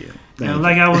 Thank you.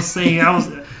 Like I was saying,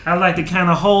 I like to kind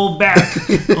of hold back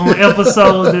on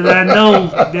episodes that I know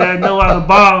are the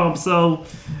bomb. So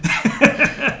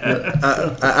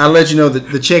I'll let you know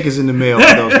that the check is in the mail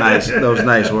for those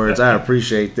nice words. I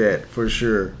appreciate that for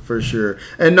sure.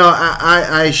 And no,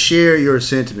 I share your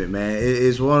sentiment, man.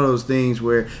 It's one of those things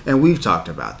where, and we've talked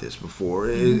about this before.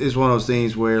 It's one of those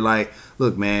things where, like,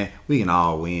 look, man, we can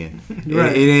all win.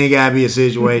 Right. It ain't gotta be a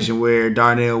situation where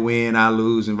Darnell win, I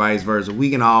lose, and vice versa. We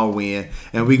can all win,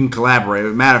 and we can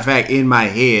collaborate. Matter of fact, in my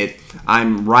head,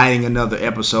 I'm writing another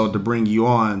episode to bring you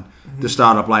on the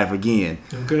Startup Life again.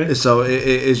 Okay. So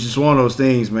it's just one of those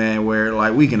things, man, where,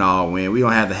 like, we can all win. We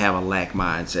don't have to have a lack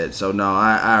mindset. So no,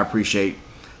 I appreciate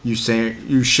you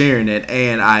sharing it,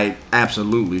 and I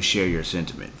absolutely share your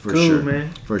sentiment for sure, man.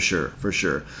 For sure.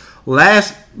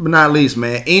 Last but not least,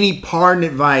 man, any parting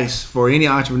advice for any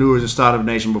entrepreneurs in Startup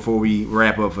Nation before we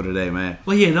wrap up for today, man?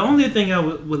 Well, yeah, the only thing I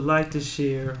would like to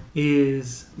share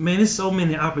is, man, there's so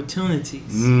many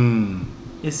opportunities.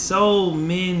 There's so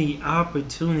many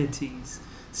opportunities,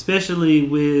 especially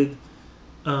with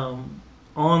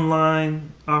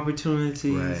online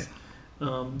opportunities.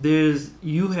 Right.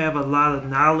 You have a lot of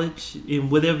knowledge in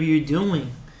whatever you're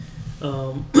doing.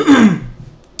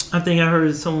 I think I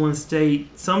heard someone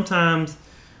state sometimes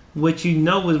what you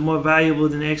know is more valuable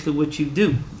than actually what you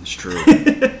do. It's true.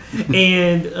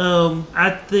 And I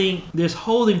think there's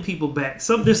holding people back.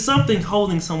 There's something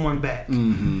holding someone back.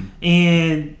 Mm-hmm.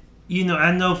 And,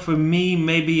 I know for me,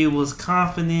 maybe it was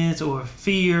confidence or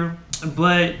fear.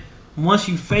 But once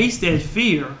you face that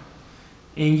fear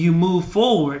and you move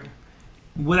forward,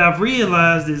 what I've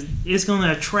realized is it's going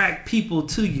to attract people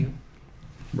to you.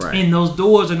 Right. And those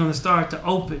doors are going to start to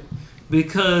open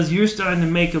because you're starting to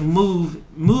make a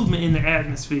movement in the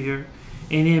atmosphere.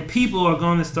 And then people are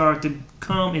going to start to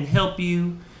come and help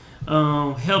you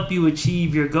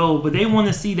achieve your goal. But they want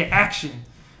to see the action,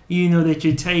 that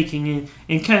you're taking.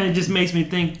 And kind of just makes me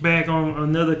think back on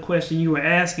another question you were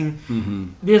asking. Mm-hmm.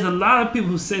 There's a lot of people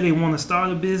who say they want to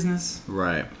start a business.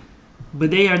 Right.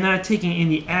 But they are not taking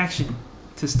any action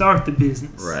to start the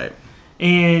business. Right.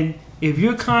 And if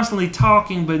you're constantly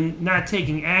talking but not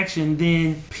taking action,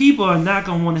 then people are not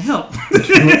going to want to help.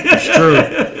 It's true.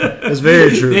 It's very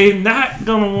true. They're not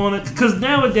going to want to, because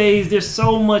nowadays there's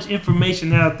so much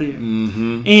information out there.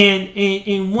 Mm-hmm.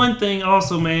 And one thing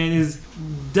also, man, is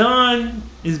done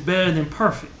is better than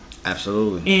perfect.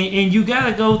 Absolutely. And you got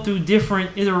to go through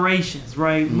different iterations,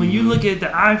 right? Mm-hmm. When you look at the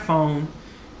iPhone,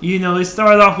 it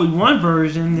started off with one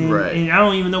version, and I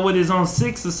don't even know what it's on,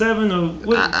 6 or 7 or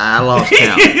what. I lost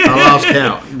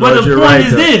count. But the point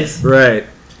is this. Right.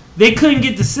 They couldn't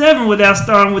get to 7 without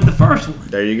starting with the first one.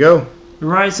 There you go.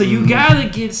 Right? So you got to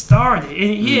get started.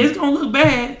 And it's going to look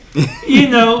bad,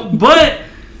 but,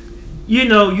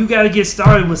 you got to get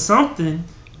started with something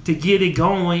to get it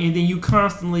going, and then you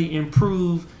constantly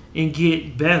improve and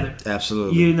get better.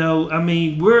 Absolutely.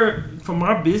 We're, from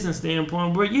our business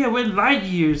standpoint, we're light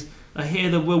years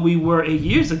ahead of where we were 8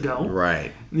 years ago.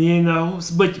 Right.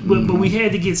 But we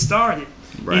had to get started.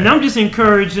 Right. And I'm just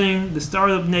encouraging the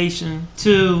Startup Nation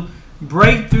to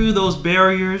break through those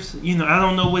barriers. I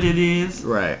don't know what it is.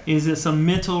 Right. Is it some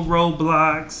mental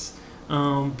roadblocks,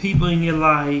 people in your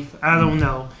life? I don't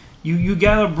know. You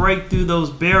got to break through those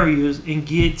barriers and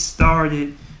get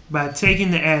started by taking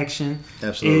the action.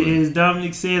 Absolutely. As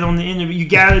Dominic said on the interview, you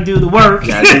got to do the work. You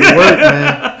got to do the work,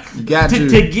 man. You got to.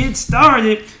 To get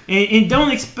started, and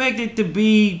don't expect it to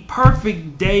be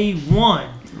perfect day one.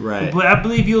 Right. But I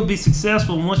believe you'll be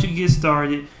successful once you get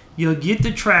started. You'll get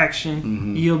the traction.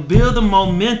 Mm-hmm. You'll build the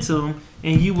momentum,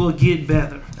 and you will get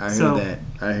better. I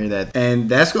hear that. And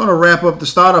that's going to wrap up the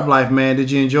Startup Life, man. Did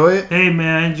you enjoy it? Hey,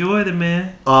 man, I enjoyed it,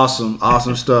 man. Awesome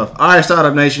stuff. All right,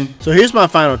 Startup Nation. So here's my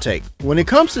final take. When it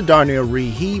comes to Darnell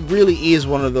Reid, he really is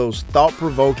one of those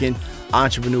thought-provoking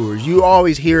entrepreneurs. You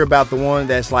always hear about the one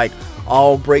that's like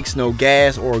all brakes, no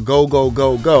gas, or go, go,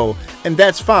 go, go, and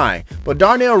that's fine. But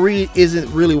Darnell Reid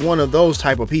isn't really one of those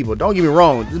type of people. Don't get me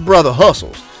wrong, this brother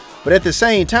hustles. But at the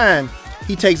same time,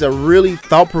 he takes a really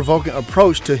thought-provoking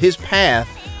approach to his path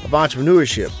of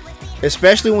entrepreneurship,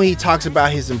 especially when he talks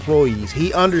about his employees.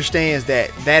 He understands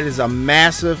that is a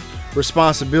massive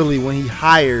responsibility when he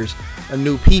hires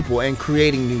new people and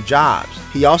creating new jobs.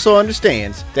 He also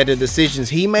understands that the decisions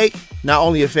he makes not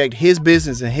only affect his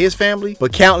business and his family,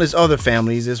 but countless other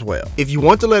families as well. If you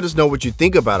want to let us know what you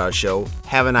think about our show,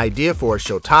 have an idea for a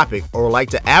show topic, or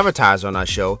like to advertise on our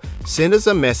show, send us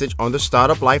a message on the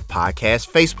Startup Life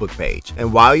Podcast Facebook page.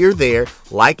 And while you're there,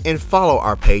 like and follow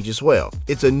our page as well.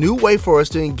 It's a new way for us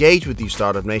to engage with you,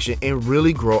 Startup Nation, and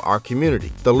really grow our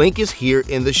community. The link is here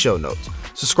in the show notes.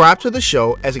 Subscribe to the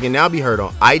show, as it can now be heard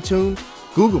on iTunes,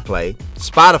 Google Play,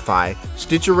 Spotify,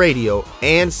 Stitcher Radio,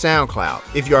 and SoundCloud.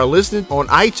 If you are listening on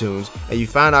iTunes and you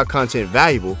find our content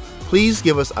valuable, please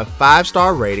give us a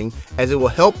 5-star rating, as it will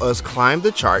help us climb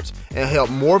the charts and help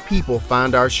more people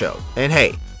find our show. And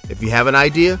hey, if you have an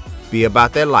idea, be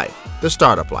about that life, the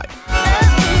Startup Life.